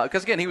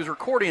 Because, again, he was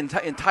recording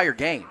entire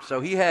games. So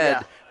he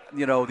had,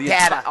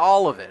 data.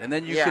 All of it. And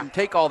then you can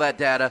take all that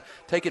data,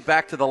 take it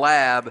back to the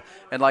lab,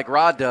 and like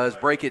Rod does,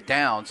 break it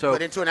down. So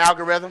put into an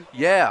algorithm?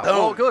 Yeah. Boom.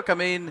 Well, look, I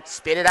mean.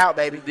 Spit it out,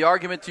 baby. The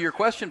argument to your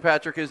question,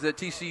 Patrick, is that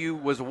TCU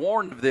was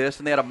warned of this,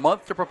 and they had a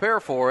month to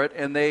prepare for it,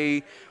 and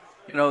they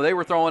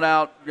were throwing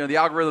out, the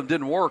algorithm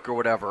didn't work or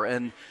whatever.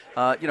 And,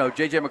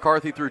 J.J.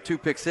 McCarthy threw 2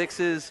 pick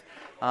sixes.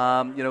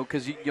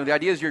 Because the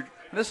idea is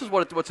this is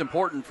what's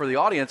important for the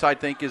audience, I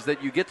think, is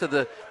that you get to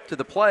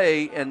the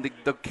play and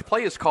the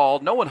play is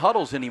called. No one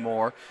huddles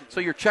anymore, so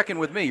you're checking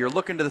with me. You're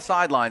looking to the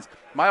sidelines.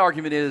 My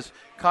argument is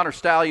Connor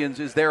Stallions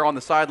is there on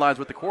the sidelines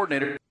with the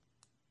coordinator.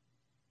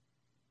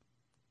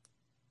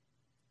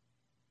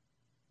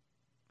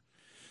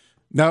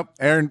 Nope,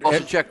 Aaron. Also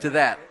check to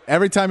that.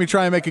 Every time you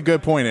try and make a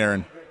good point,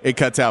 Aaron, it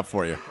cuts out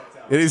for you.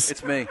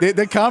 It's me.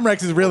 The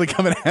Comrex is really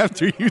coming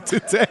after you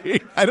today.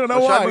 I don't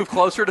know why. Should I move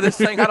closer to this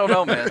thing? I don't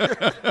know, man.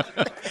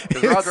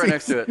 There's Rod's right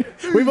next to it.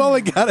 We've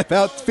only got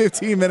about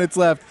 15 minutes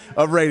left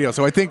of radio,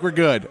 so I think we're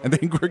good.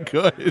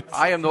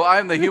 I am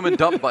the human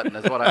dump button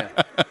is what I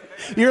am.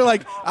 You're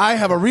like, I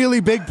have a really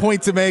big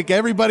point to make.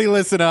 Everybody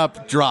listen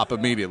up. Drop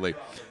immediately.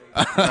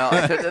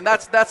 And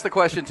that's the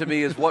question to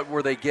me is what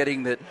were they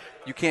getting that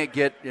you can't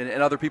get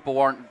and other people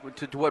aren't,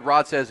 to what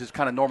Rod says is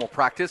kind of normal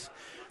practice.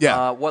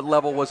 Yeah. What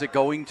level was it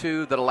going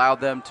to that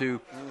allowed them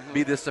to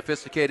be this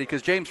sophisticated?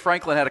 Because James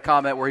Franklin had a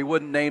comment where he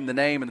wouldn't name the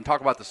name and then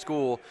talk about the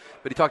school,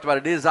 but he talked about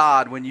it is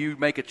odd when you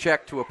make a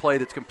check to a play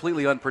that's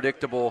completely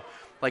unpredictable.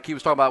 Like he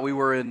was talking about, we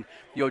were in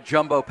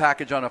jumbo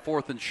package on a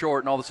 4th and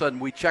short, and all of a sudden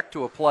we check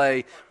to a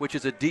play, which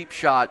is a deep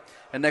shot,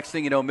 and next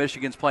thing you know,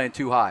 Michigan's playing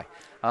too high.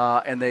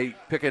 And they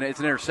pick it's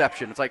an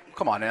interception. It's like,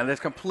 come on, man, that's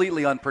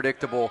completely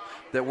unpredictable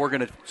that we're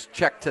going to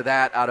check to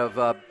that out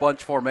of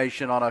bunch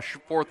formation on a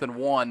 4th and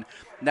 1.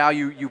 Now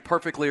you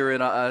perfectly are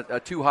in a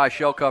too high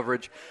shell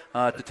coverage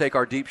to take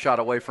our deep shot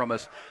away from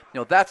us.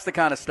 That's the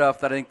kind of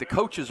stuff that I think the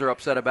coaches are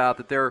upset about,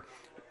 that they're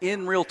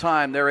in real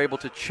time, they're able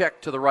to check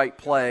to the right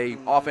play,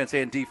 offense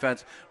and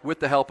defense, with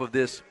the help of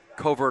this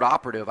covert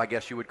operative, I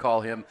guess you would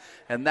call him.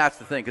 And that's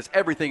the thing, because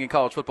everything in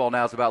college football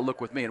now is about look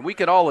with me. And we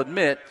can all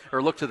admit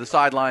or look to the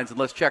sidelines and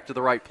let's check to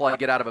the right play,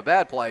 get out of a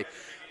bad play.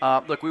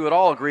 Look, we would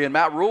all agree, and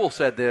Matt Rule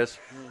said this,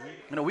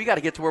 we got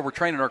to get to where we're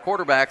training our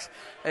quarterbacks,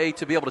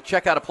 to be able to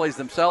check out of plays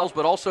themselves,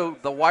 but also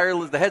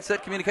the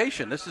headset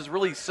communication. This is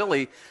really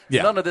silly.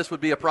 Yeah. None of this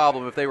would be a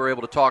problem if they were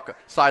able to talk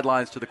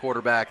sidelines to the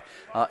quarterback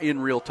in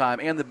real time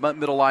and the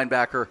middle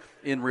linebacker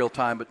in real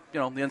time. But, the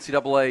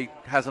NCAA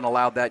hasn't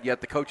allowed that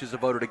yet. The coaches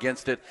have voted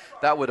against it.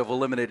 That would have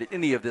eliminated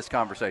any of this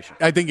conversation.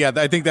 I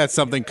think that's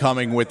something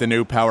coming with the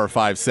new Power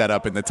 5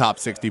 setup and the top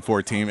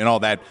 64 team and all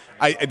that.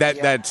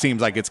 That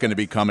seems like it's going to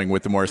be coming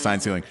with the more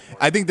assigned ceiling.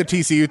 I think the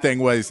TCU thing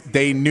was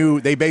they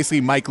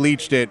basically Mike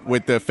Leached it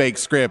with the fake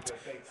script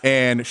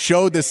and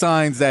showed the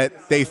signs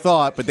that they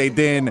thought, but they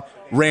then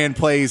ran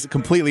plays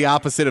completely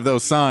opposite of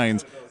those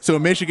signs. So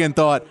Michigan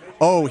thought,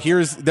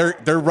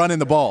 they're running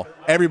the ball.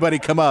 Everybody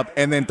come up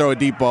and then throw a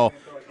deep ball.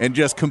 And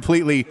just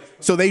completely,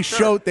 so they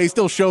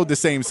still showed the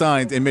same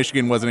signs, and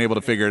Michigan wasn't able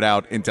to figure it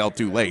out until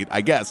too late, I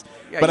guess.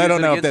 Yeah, but I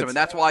don't know if that's. And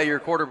that's why your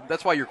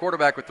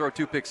quarterback would throw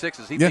 2 pick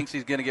sixes. He thinks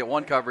he's going to get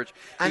one coverage.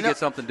 He gets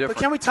something different.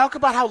 But can we talk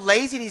about how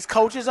lazy these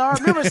coaches are?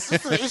 Remember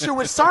the issue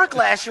with Sark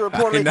last year,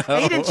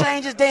 reportedly. He didn't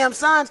change his damn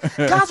signs.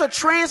 Guys are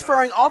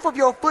transferring off of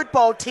your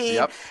football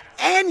team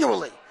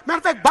annually. Matter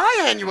of fact,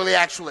 biannually,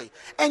 actually.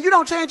 And you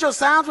don't change your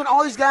signs when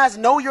all these guys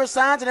know your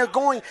signs and they're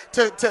going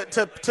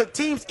to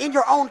teams in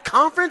your own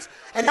conference.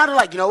 And now they're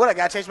like, you know what, I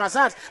got to change my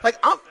signs. Like,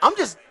 I'm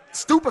just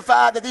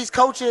stupefied that these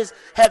coaches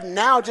have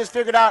now just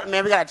figured out,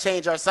 man, we got to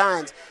change our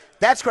signs.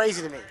 That's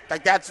crazy to me.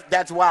 Like,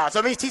 that's wild. So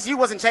it means TCU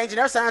wasn't changing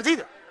their signs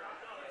either.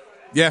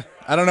 Yeah,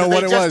 I don't know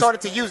what it was. They just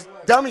started to use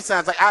dummy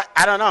signs. Like,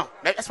 I don't know.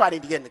 That's why I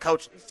need to get into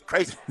coaching. It's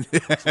crazy.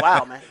 It's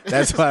wild, man.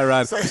 That's why,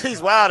 Rod. So he's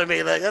wild to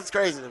me. Like, that's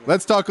crazy to me.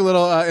 Let's talk a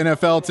little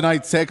NFL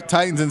tonight.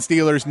 Titans and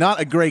Steelers.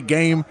 Not a great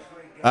game.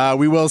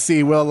 We will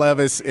see Will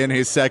Levis in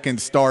his second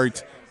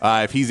start.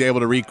 If he's able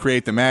to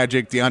recreate the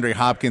magic, DeAndre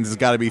Hopkins has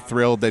got to be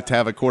thrilled to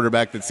have a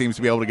quarterback that seems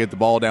to be able to get the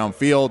ball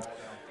downfield.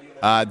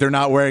 They're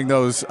not wearing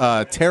those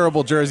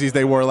terrible jerseys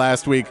they wore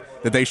last week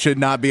that they should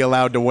not be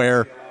allowed to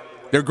wear.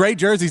 They're great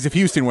jerseys if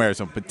Houston wears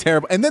them, but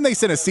terrible. And then they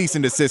sent a cease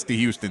and desist to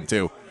Houston,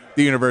 too,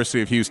 the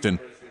University of Houston.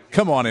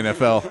 Come on,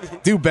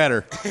 NFL. Do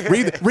better.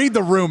 Read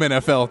the room,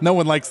 NFL. No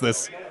one likes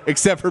this,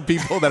 except for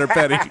people that are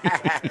petty.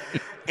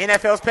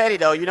 NFL's petty,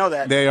 though. You know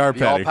that. They are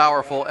petty. The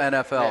all-powerful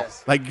NFL.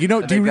 Yes. Like,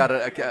 they've got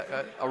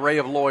an array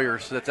of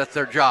lawyers. That's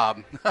their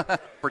job.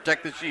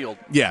 Protect the shield.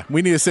 Yeah,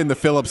 we need to send the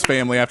Phillips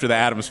family after the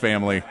Adams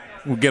family.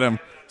 We'll get them,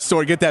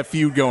 get that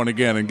feud going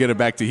again and get it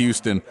back to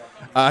Houston.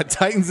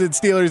 Titans and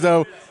Steelers,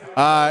 though.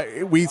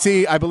 We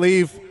see, I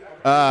believe,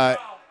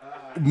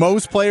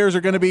 most players are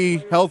going to be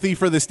healthy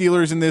for the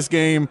Steelers in this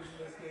game.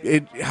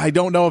 I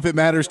don't know if it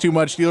matters too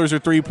much. Steelers are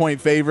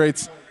 3-point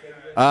favorites.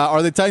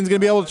 Are the Titans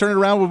going to be able to turn it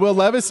around with Will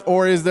Levis,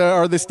 or are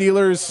the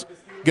Steelers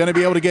going to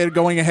be able to get it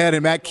going ahead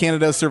and Matt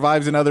Canada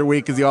survives another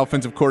week as the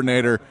offensive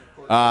coordinator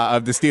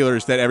of the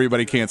Steelers that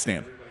everybody can't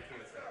stand?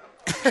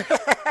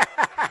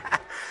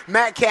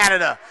 Matt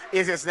Canada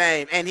is his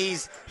name, and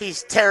he's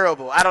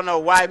terrible. I don't know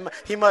why.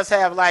 He must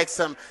have like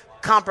some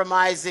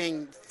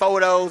compromising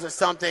photos or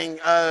something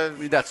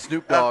of that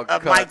Snoop Dogg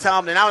of Mike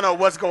Tomlin. I don't know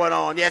what's going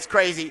on. Yeah, it's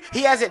crazy.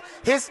 He hasn't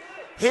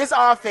his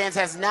offense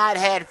has not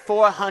had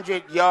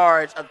 400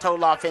 yards of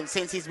total offense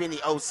since he's been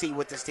the OC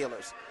with the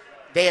Steelers.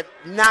 They have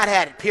not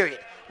had it, period.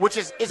 Which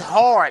is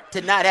hard to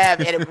not have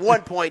it at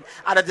one point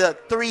out of the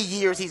 3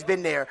 years he's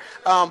been there.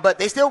 But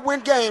they still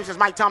win games because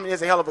Mike Tomlin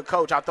is a hell of a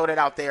coach. I'll throw that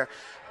out there.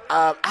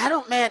 I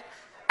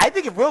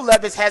think if Will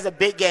Levis has a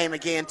big game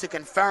again to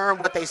confirm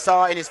what they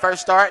saw in his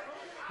first start,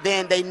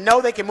 then they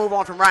know they can move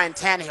on from Ryan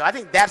Tannehill. I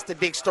think that's the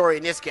big story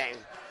in this game.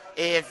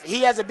 If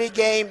he has a big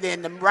game,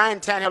 then the Ryan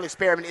Tannehill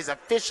experiment is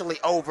officially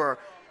over,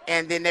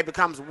 and then it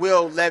becomes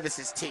Will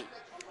Levis's team.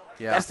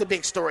 Yeah. That's the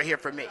big story here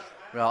for me.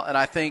 Well, and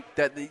I think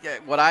that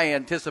what I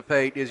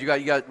anticipate is you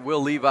got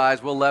Will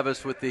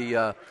Levis with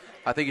the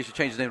I think he should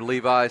change his name to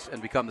Levi's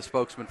and become the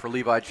spokesman for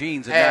Levi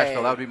Jeans in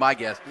Nashville. That would be my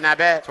guess. Not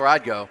bad. That's where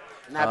I'd go.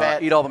 Not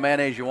bad. Eat all the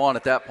mayonnaise you want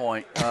at that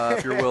point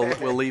if you're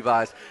Will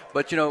Levi's.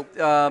 But,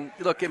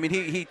 look, I mean,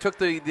 he took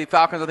the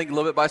Falcons, I think, a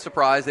little bit by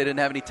surprise. They didn't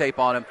have any tape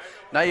on him.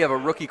 Now you have a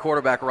rookie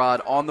quarterback,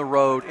 Rod, on the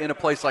road in a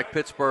place like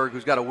Pittsburgh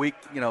who's got a week,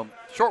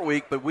 short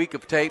week, but week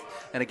of tape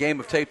and a game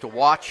of tape to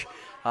watch.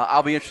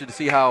 I'll be interested to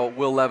see how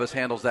Will Levis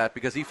handles that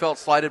because he felt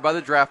slighted by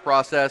the draft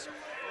process.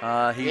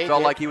 He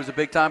felt like he was a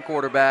big-time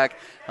quarterback.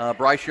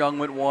 Bryce Young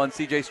went 1,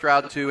 C.J.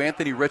 Stroud 2.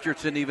 Anthony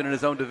Richardson, even in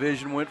his own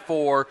division, went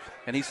 4,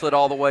 and he slid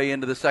all the way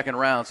into the second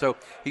round. So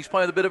he's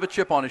playing with a bit of a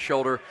chip on his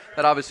shoulder.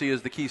 That obviously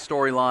is the key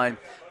storyline.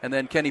 And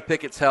then Kenny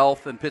Pickett's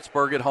health and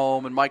Pittsburgh at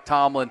home and Mike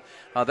Tomlin.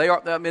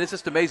 It's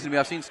just amazing to me.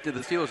 I've seen the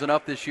Steelers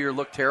enough this year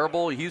look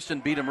terrible. Houston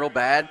beat them real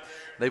bad.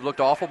 They've looked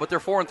awful, but they're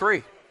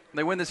 4-3.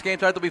 They win this game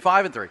tonight, they'll be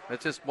 5-3.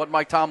 That's just what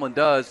Mike Tomlin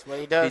does. What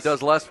he does. He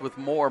does less with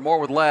more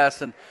with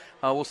less, and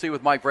we'll see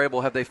with Mike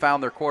Vrabel have they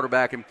found their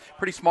quarterback. And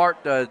pretty smart.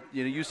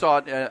 You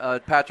saw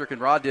it. Patrick and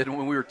Rod did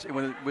when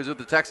it was with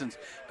the Texans.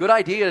 Good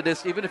idea to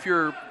just even if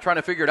you're trying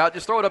to figure it out,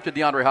 just throw it up to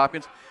DeAndre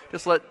Hopkins.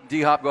 Just let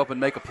D-Hop go up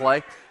and make a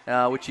play,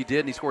 which he did,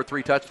 and he scored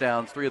 3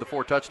 touchdowns. 3 of the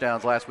 4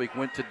 touchdowns last week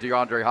went to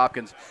DeAndre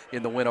Hopkins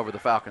in the win over the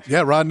Falcons.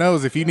 Yeah, Rod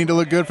knows if you need to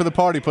look good for the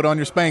party, put on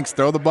your Spanx,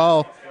 throw the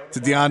ball to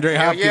DeAndre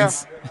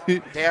Hopkins. Yeah.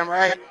 Damn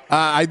right.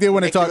 I did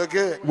want to talk.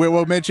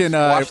 We'll mention.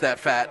 Watch that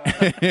fat.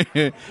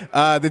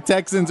 The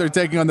Texans are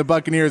taking on the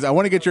Buccaneers. I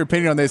want to get your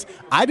opinion on this.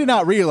 I did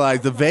not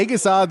realize the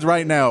Vegas odds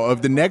right now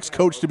of the next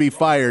coach to be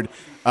fired.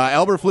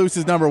 Eberflus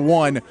is number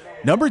 1.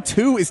 Number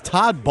 2 is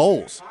Todd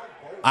Bowles.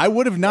 I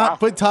would have not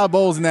put Todd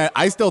Bowles in that.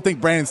 I still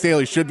think Brandon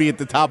Staley should be at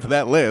the top of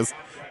that list,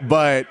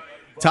 but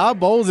Todd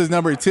Bowles is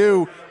number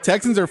 2.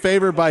 Texans are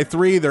favored by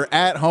 3. They're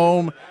at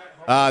home.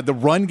 The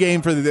run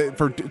game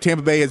for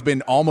Tampa Bay has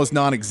been almost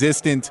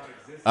non-existent,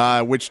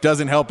 which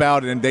doesn't help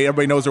out. And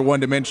everybody knows they're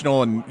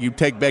one-dimensional. And you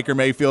take Baker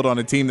Mayfield on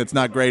a team that's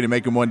not great and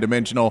make him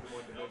one-dimensional.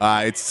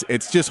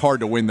 It's just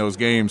hard to win those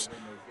games.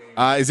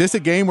 Is this a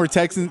game where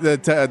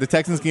the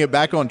Texans can get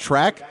back on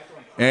track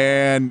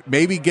and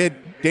maybe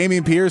get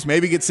Dameon Pierce,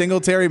 maybe get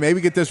Singletary,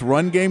 maybe get this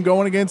run game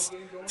going against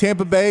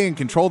Tampa Bay and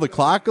control the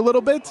clock a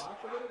little bit?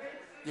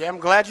 Yeah, I'm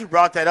glad you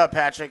brought that up,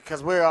 Patrick,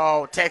 because we're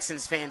all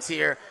Texans fans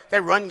here.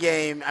 That run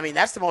game, I mean,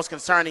 that's the most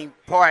concerning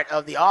part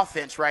of the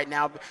offense right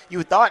now.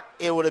 You thought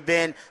it would have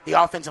been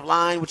the offensive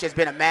line, which has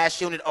been a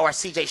mass unit, or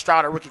C.J.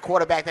 Stroud, a rookie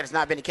quarterback. That has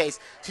not been the case.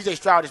 C.J.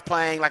 Stroud is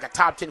playing like a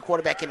top 10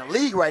 quarterback in the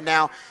league right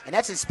now, and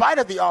that's in spite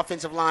of the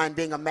offensive line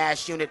being a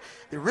mass unit.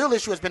 The real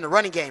issue has been the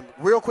running game.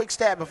 Real quick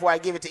stat before I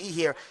give it to E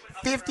here.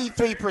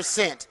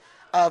 53%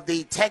 of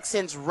the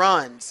Texans'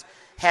 runs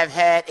have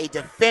had a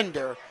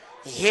defender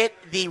hit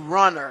the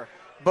runner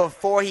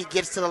before he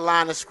gets to the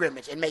line of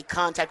scrimmage and make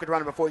contact with the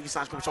runner before he gets to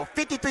the line of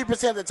scrimmage. So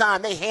 53% of the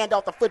time they hand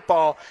off the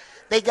football,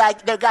 their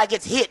guy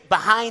gets hit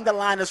behind the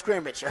line of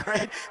scrimmage. All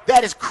right?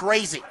 That is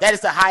crazy. That is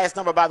the highest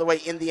number, by the way,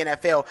 in the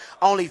NFL.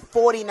 Only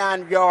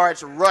 49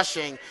 yards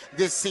rushing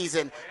this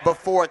season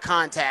before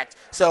contact.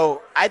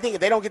 So I think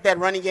if they don't get that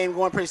running game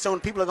going pretty soon,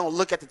 people are going to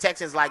look at the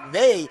Texans like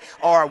they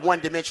are a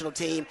one-dimensional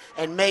team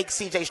and make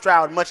C.J.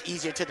 Stroud much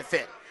easier to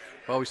defend.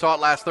 Well, we saw it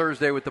last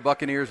Thursday with the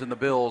Buccaneers and the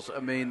Bills. I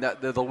mean,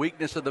 the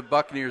weakness of the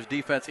Buccaneers'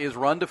 defense is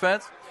run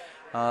defense.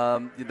 They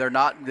don't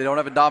have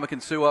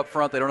Ndamukong Suh up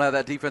front. They don't have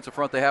that defensive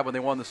front they had when they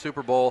won the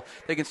Super Bowl.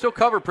 They can still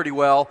cover pretty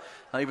well,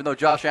 even though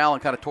Josh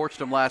Allen kind of torched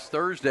them last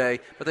Thursday.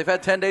 But they've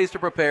had 10 days to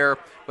prepare.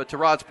 But to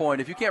Rod's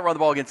point, if you can't run the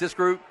ball against this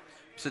group,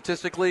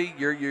 statistically,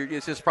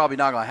 it's just probably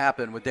not going to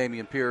happen with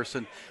Dameon Pierce.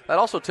 And that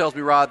also tells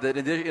me, Rod, that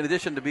in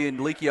addition to being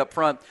leaky up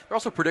front, they're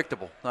also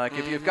predictable. Like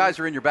if guys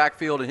are in your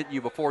backfield and hitting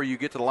you before you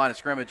get to the line of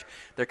scrimmage,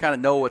 they kind of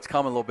know what's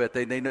coming a little bit.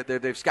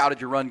 They've scouted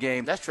your run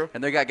game. That's true.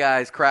 And they got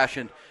guys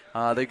crashing.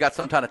 They've got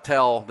some kind of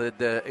tell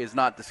that is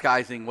not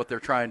disguising what they're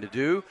trying to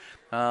do.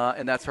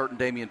 And that's hurting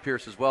Dameon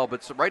Pierce as well.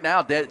 But so right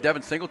now,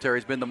 Devin Singletary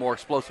has been the more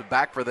explosive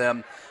back for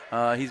them.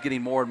 He's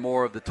getting more and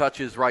more of the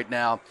touches right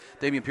now.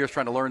 Dameon Pierce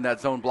trying to learn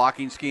that zone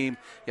blocking scheme.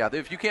 Yeah,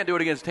 if you can't do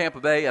it against Tampa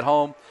Bay at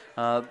home,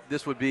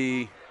 this would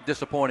be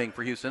disappointing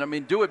for Houston. I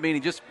mean, do it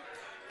meaning just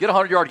get a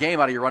 100-yard game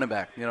out of your running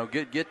back. You know,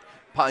 get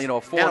a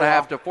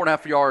 4.5 to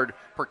 4.5 yard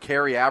per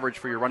carry average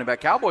for your running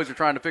back. Cowboys are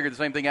trying to figure the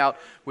same thing out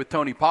with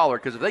Tony Pollard,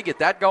 because if they get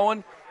that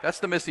going, that's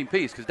the missing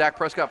piece, because Dak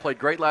Prescott played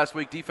great last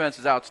week. Defense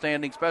is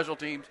outstanding. Special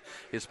teams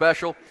is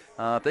special.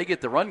 If they get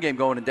the run game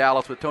going in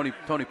Dallas with Tony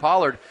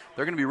Pollard,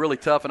 they're going to be really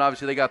tough. And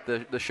obviously they got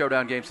the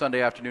showdown game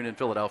Sunday afternoon in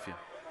Philadelphia.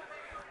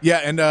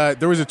 Yeah, and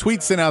there was a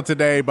tweet sent out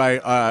today by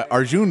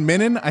Arjun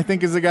Menon, I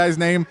think is the guy's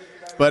name.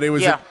 But it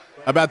was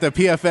about the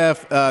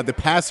PFF, the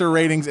passer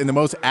ratings and the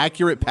most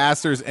accurate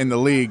passers in the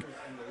league,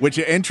 which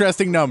are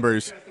interesting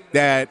numbers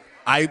that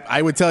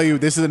I would tell you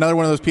this is another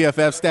one of those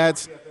PFF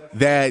stats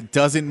that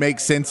doesn't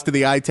make sense to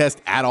the eye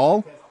test at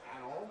all.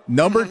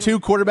 Number 2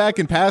 quarterback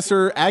in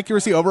passer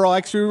accuracy, overall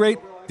accuracy rate,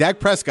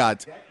 Dak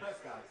Prescott.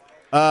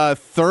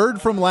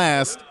 Third from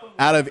last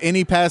out of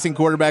any passing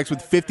quarterbacks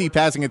with 50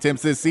 passing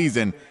attempts this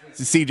season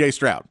is C.J.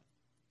 Stroud.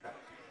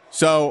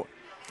 So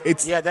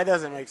it's that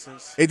doesn't make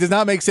sense. It does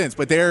not make sense,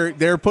 but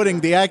they're putting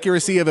the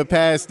accuracy of a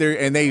pass there,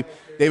 and they've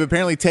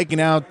apparently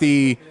taken out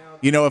the,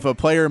 if a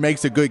player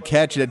makes a good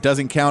catch, that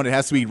doesn't count. It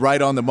has to be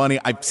right on the money.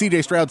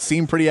 C.J. Stroud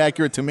seemed pretty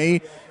accurate to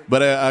me,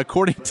 but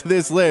according to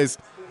this list,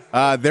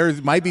 there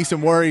might be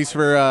some worries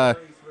for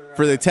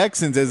the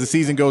Texans as the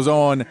season goes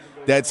on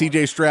that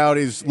C.J. Stroud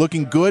is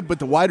looking good, but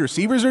the wide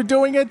receivers are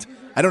doing it.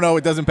 I don't know.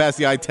 It doesn't pass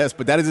the eye test,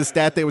 but that is a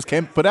stat that was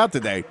put out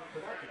today.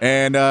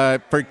 And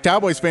for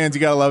Cowboys fans,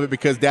 you got to love it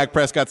because Dak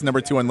Prescott's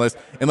number 2 on the list,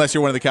 unless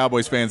you're one of the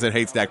Cowboys fans that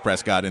hates Dak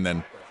Prescott and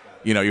then,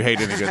 you hate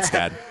any good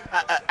stat.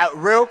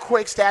 Real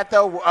quick stat,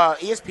 though.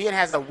 ESPN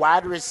has a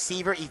wide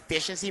receiver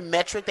efficiency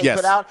metric they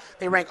put out.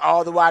 They rank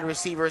all the wide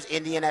receivers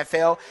in the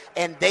NFL,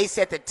 and they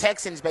said the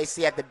Texans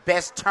basically had the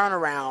best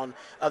turnaround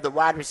of the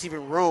wide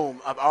receiving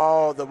room of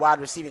all the wide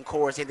receiving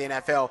cores in the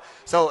NFL.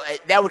 So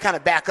that would kind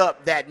of back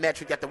up that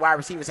metric that the wide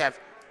receivers have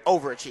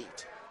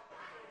overachieved.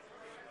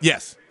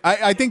 Yes.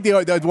 I think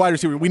the wide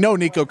receiver, we know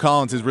Nico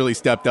Collins has really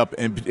stepped up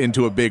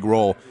into a big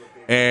role.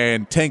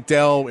 And Tank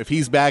Dell, if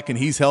he's back and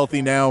he's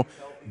healthy now,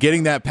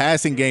 getting that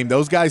passing game,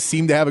 those guys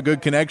seem to have a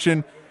good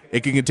connection.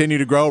 It can continue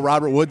to grow.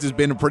 Robert Woods has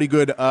been a pretty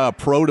good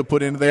pro to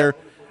put into there.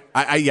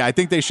 I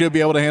think they should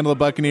be able to handle the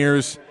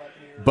Buccaneers.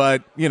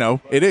 But,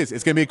 it is.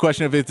 It's going to be a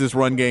question of if this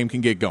run game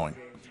can get going.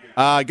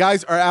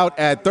 Guys are out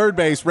at third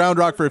base, Round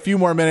Rock, for a few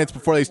more minutes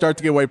before they start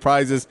to give away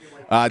prizes.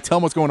 Tell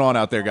them what's going on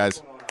out there,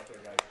 guys.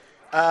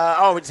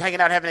 We're just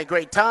hanging out, having a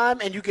great time,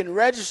 and you can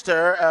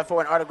register for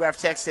an autographed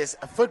Texas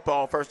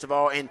football, first of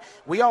all, and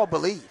we all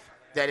believe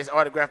that it's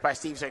autographed by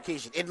Steve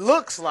Sarkisian. It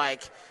looks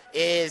like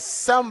is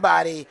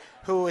somebody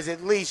who is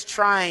at least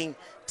trying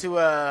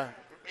to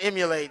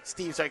emulate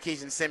Steve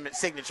Sarkisian's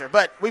signature,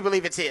 but we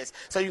believe it's his.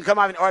 So you can come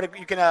out and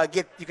you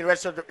can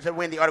register to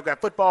win the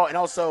autographed football, and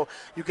also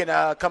you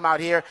can come out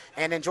here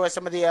and enjoy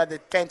some of the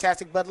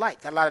fantastic Bud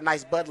Light. Got a lot of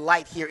nice Bud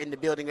Light here in the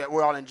building that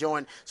we're all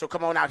enjoying. So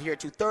come on out here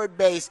to third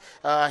base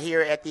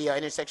here at the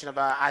intersection of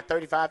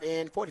I-35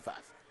 and 45.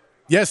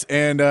 Yes,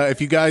 and if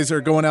you guys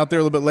are going out there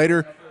a little bit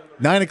later,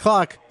 9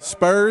 o'clock,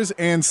 Spurs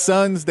and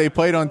Suns. They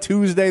played on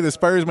Tuesday. The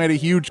Spurs made a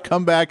huge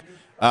comeback.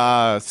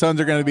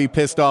 Suns are going to be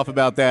pissed off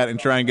about that and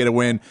try and get a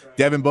win.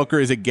 Devin Booker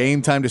is a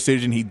game-time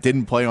decision. He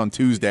didn't play on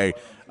Tuesday,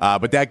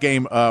 but that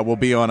game will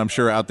be on, I'm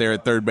sure, out there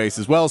at third base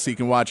as well, so you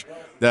can watch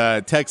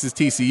the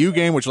Texas-TCU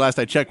game, which last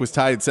I checked was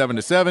tied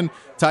 7-7.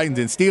 Titans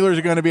and Steelers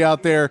are going to be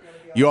out there.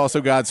 You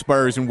also got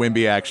Spurs and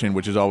Wemby action,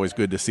 which is always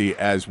good to see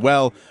as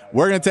well.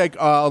 We're going to take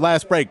a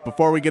last break.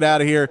 Before we get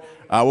out of here,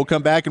 we'll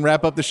come back and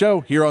wrap up the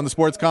show here on the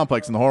Sports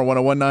Complex on the Horn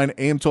 1019,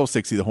 AM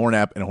 1260, the Horn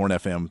app, and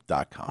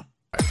hornfm.com.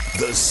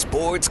 The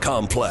Sports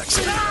Complex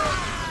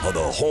of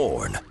the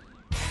Horn.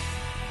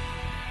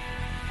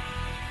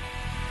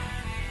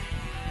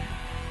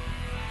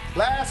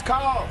 Last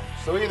call.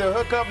 So either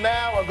hook up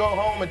now or go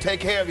home and take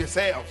care of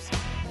yourselves.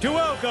 To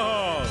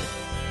alcohol,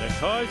 the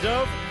cause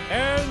of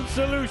and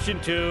solution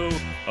to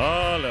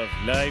all of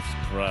life's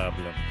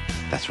problems.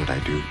 That's what I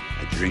do.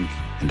 I drink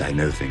and I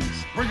know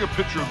things. Bring a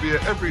pitcher of beer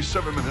every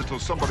 7 minutes till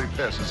somebody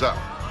passes out.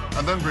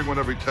 And then bring one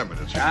every 10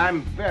 minutes.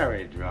 I'm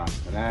very drunk,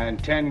 and I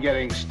intend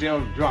getting still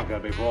drunker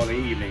before the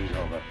evening's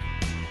over.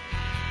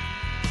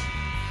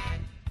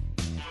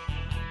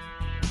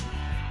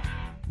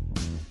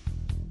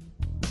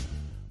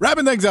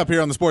 Wrapping things up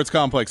here on the Sports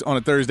Complex on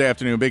a Thursday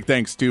afternoon. Big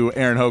thanks to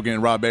Aaron Hogan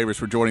and Rob Babers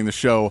for joining the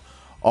show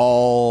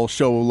all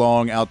show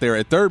long out there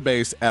at third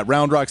base at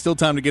Round Rock. Still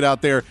time to get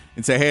out there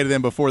and say hey to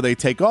them before they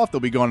take off. They'll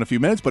be gone in a few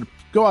minutes, but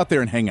go out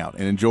there and hang out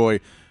and enjoy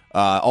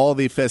all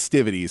the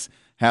festivities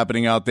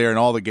happening out there and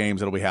all the games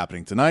that'll be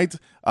happening tonight.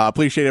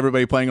 Appreciate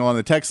everybody playing along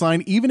the text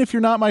line. Even if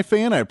you're not my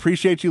fan, I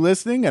appreciate you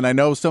listening, and I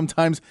know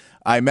sometimes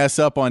I mess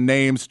up on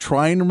names.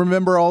 Trying to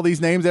remember all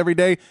these names every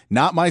day,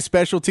 not my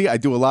specialty. I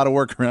do a lot of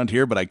work around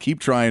here, but I keep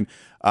trying.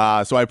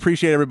 So I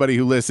appreciate everybody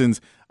who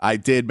listens. I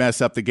did mess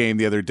up the game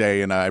the other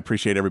day, and I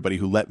appreciate everybody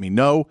who let me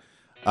know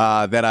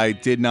that I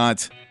did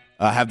not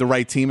have the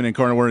right team in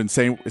Incarnate Word and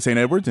St.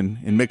 Edwards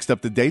and mixed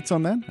up the dates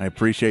on that. I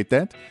appreciate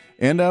that.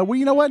 And, well,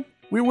 you know what?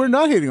 We were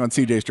not hating on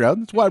C.J. Stroud.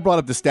 That's why I brought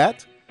up the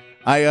stat.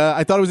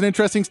 I thought it was an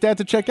interesting stat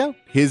to check out.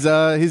 His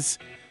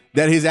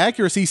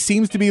accuracy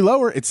seems to be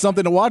lower. It's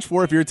something to watch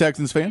for if you're a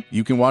Texans fan.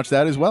 You can watch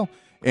that as well.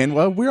 And,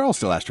 well, we're all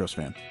still Astros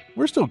fans.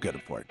 We're still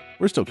good for it.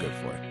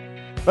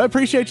 But I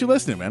appreciate you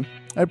listening, man.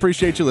 I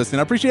appreciate you listening.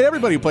 I appreciate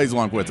everybody who plays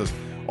along with us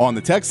on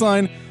the text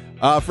line.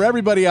 For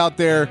everybody out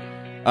there,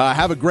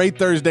 have a great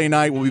Thursday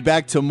night. We'll be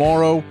back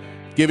tomorrow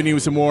giving you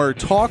some more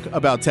talk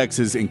about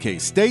Texas and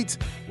K-State.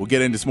 We'll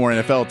get into some more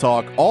NFL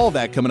talk. All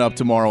that coming up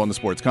tomorrow on the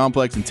Sports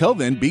Complex. Until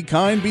then, be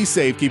kind, be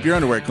safe, keep your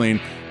underwear clean.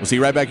 We'll see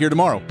you right back here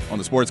tomorrow on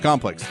the Sports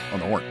Complex on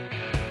the Horn.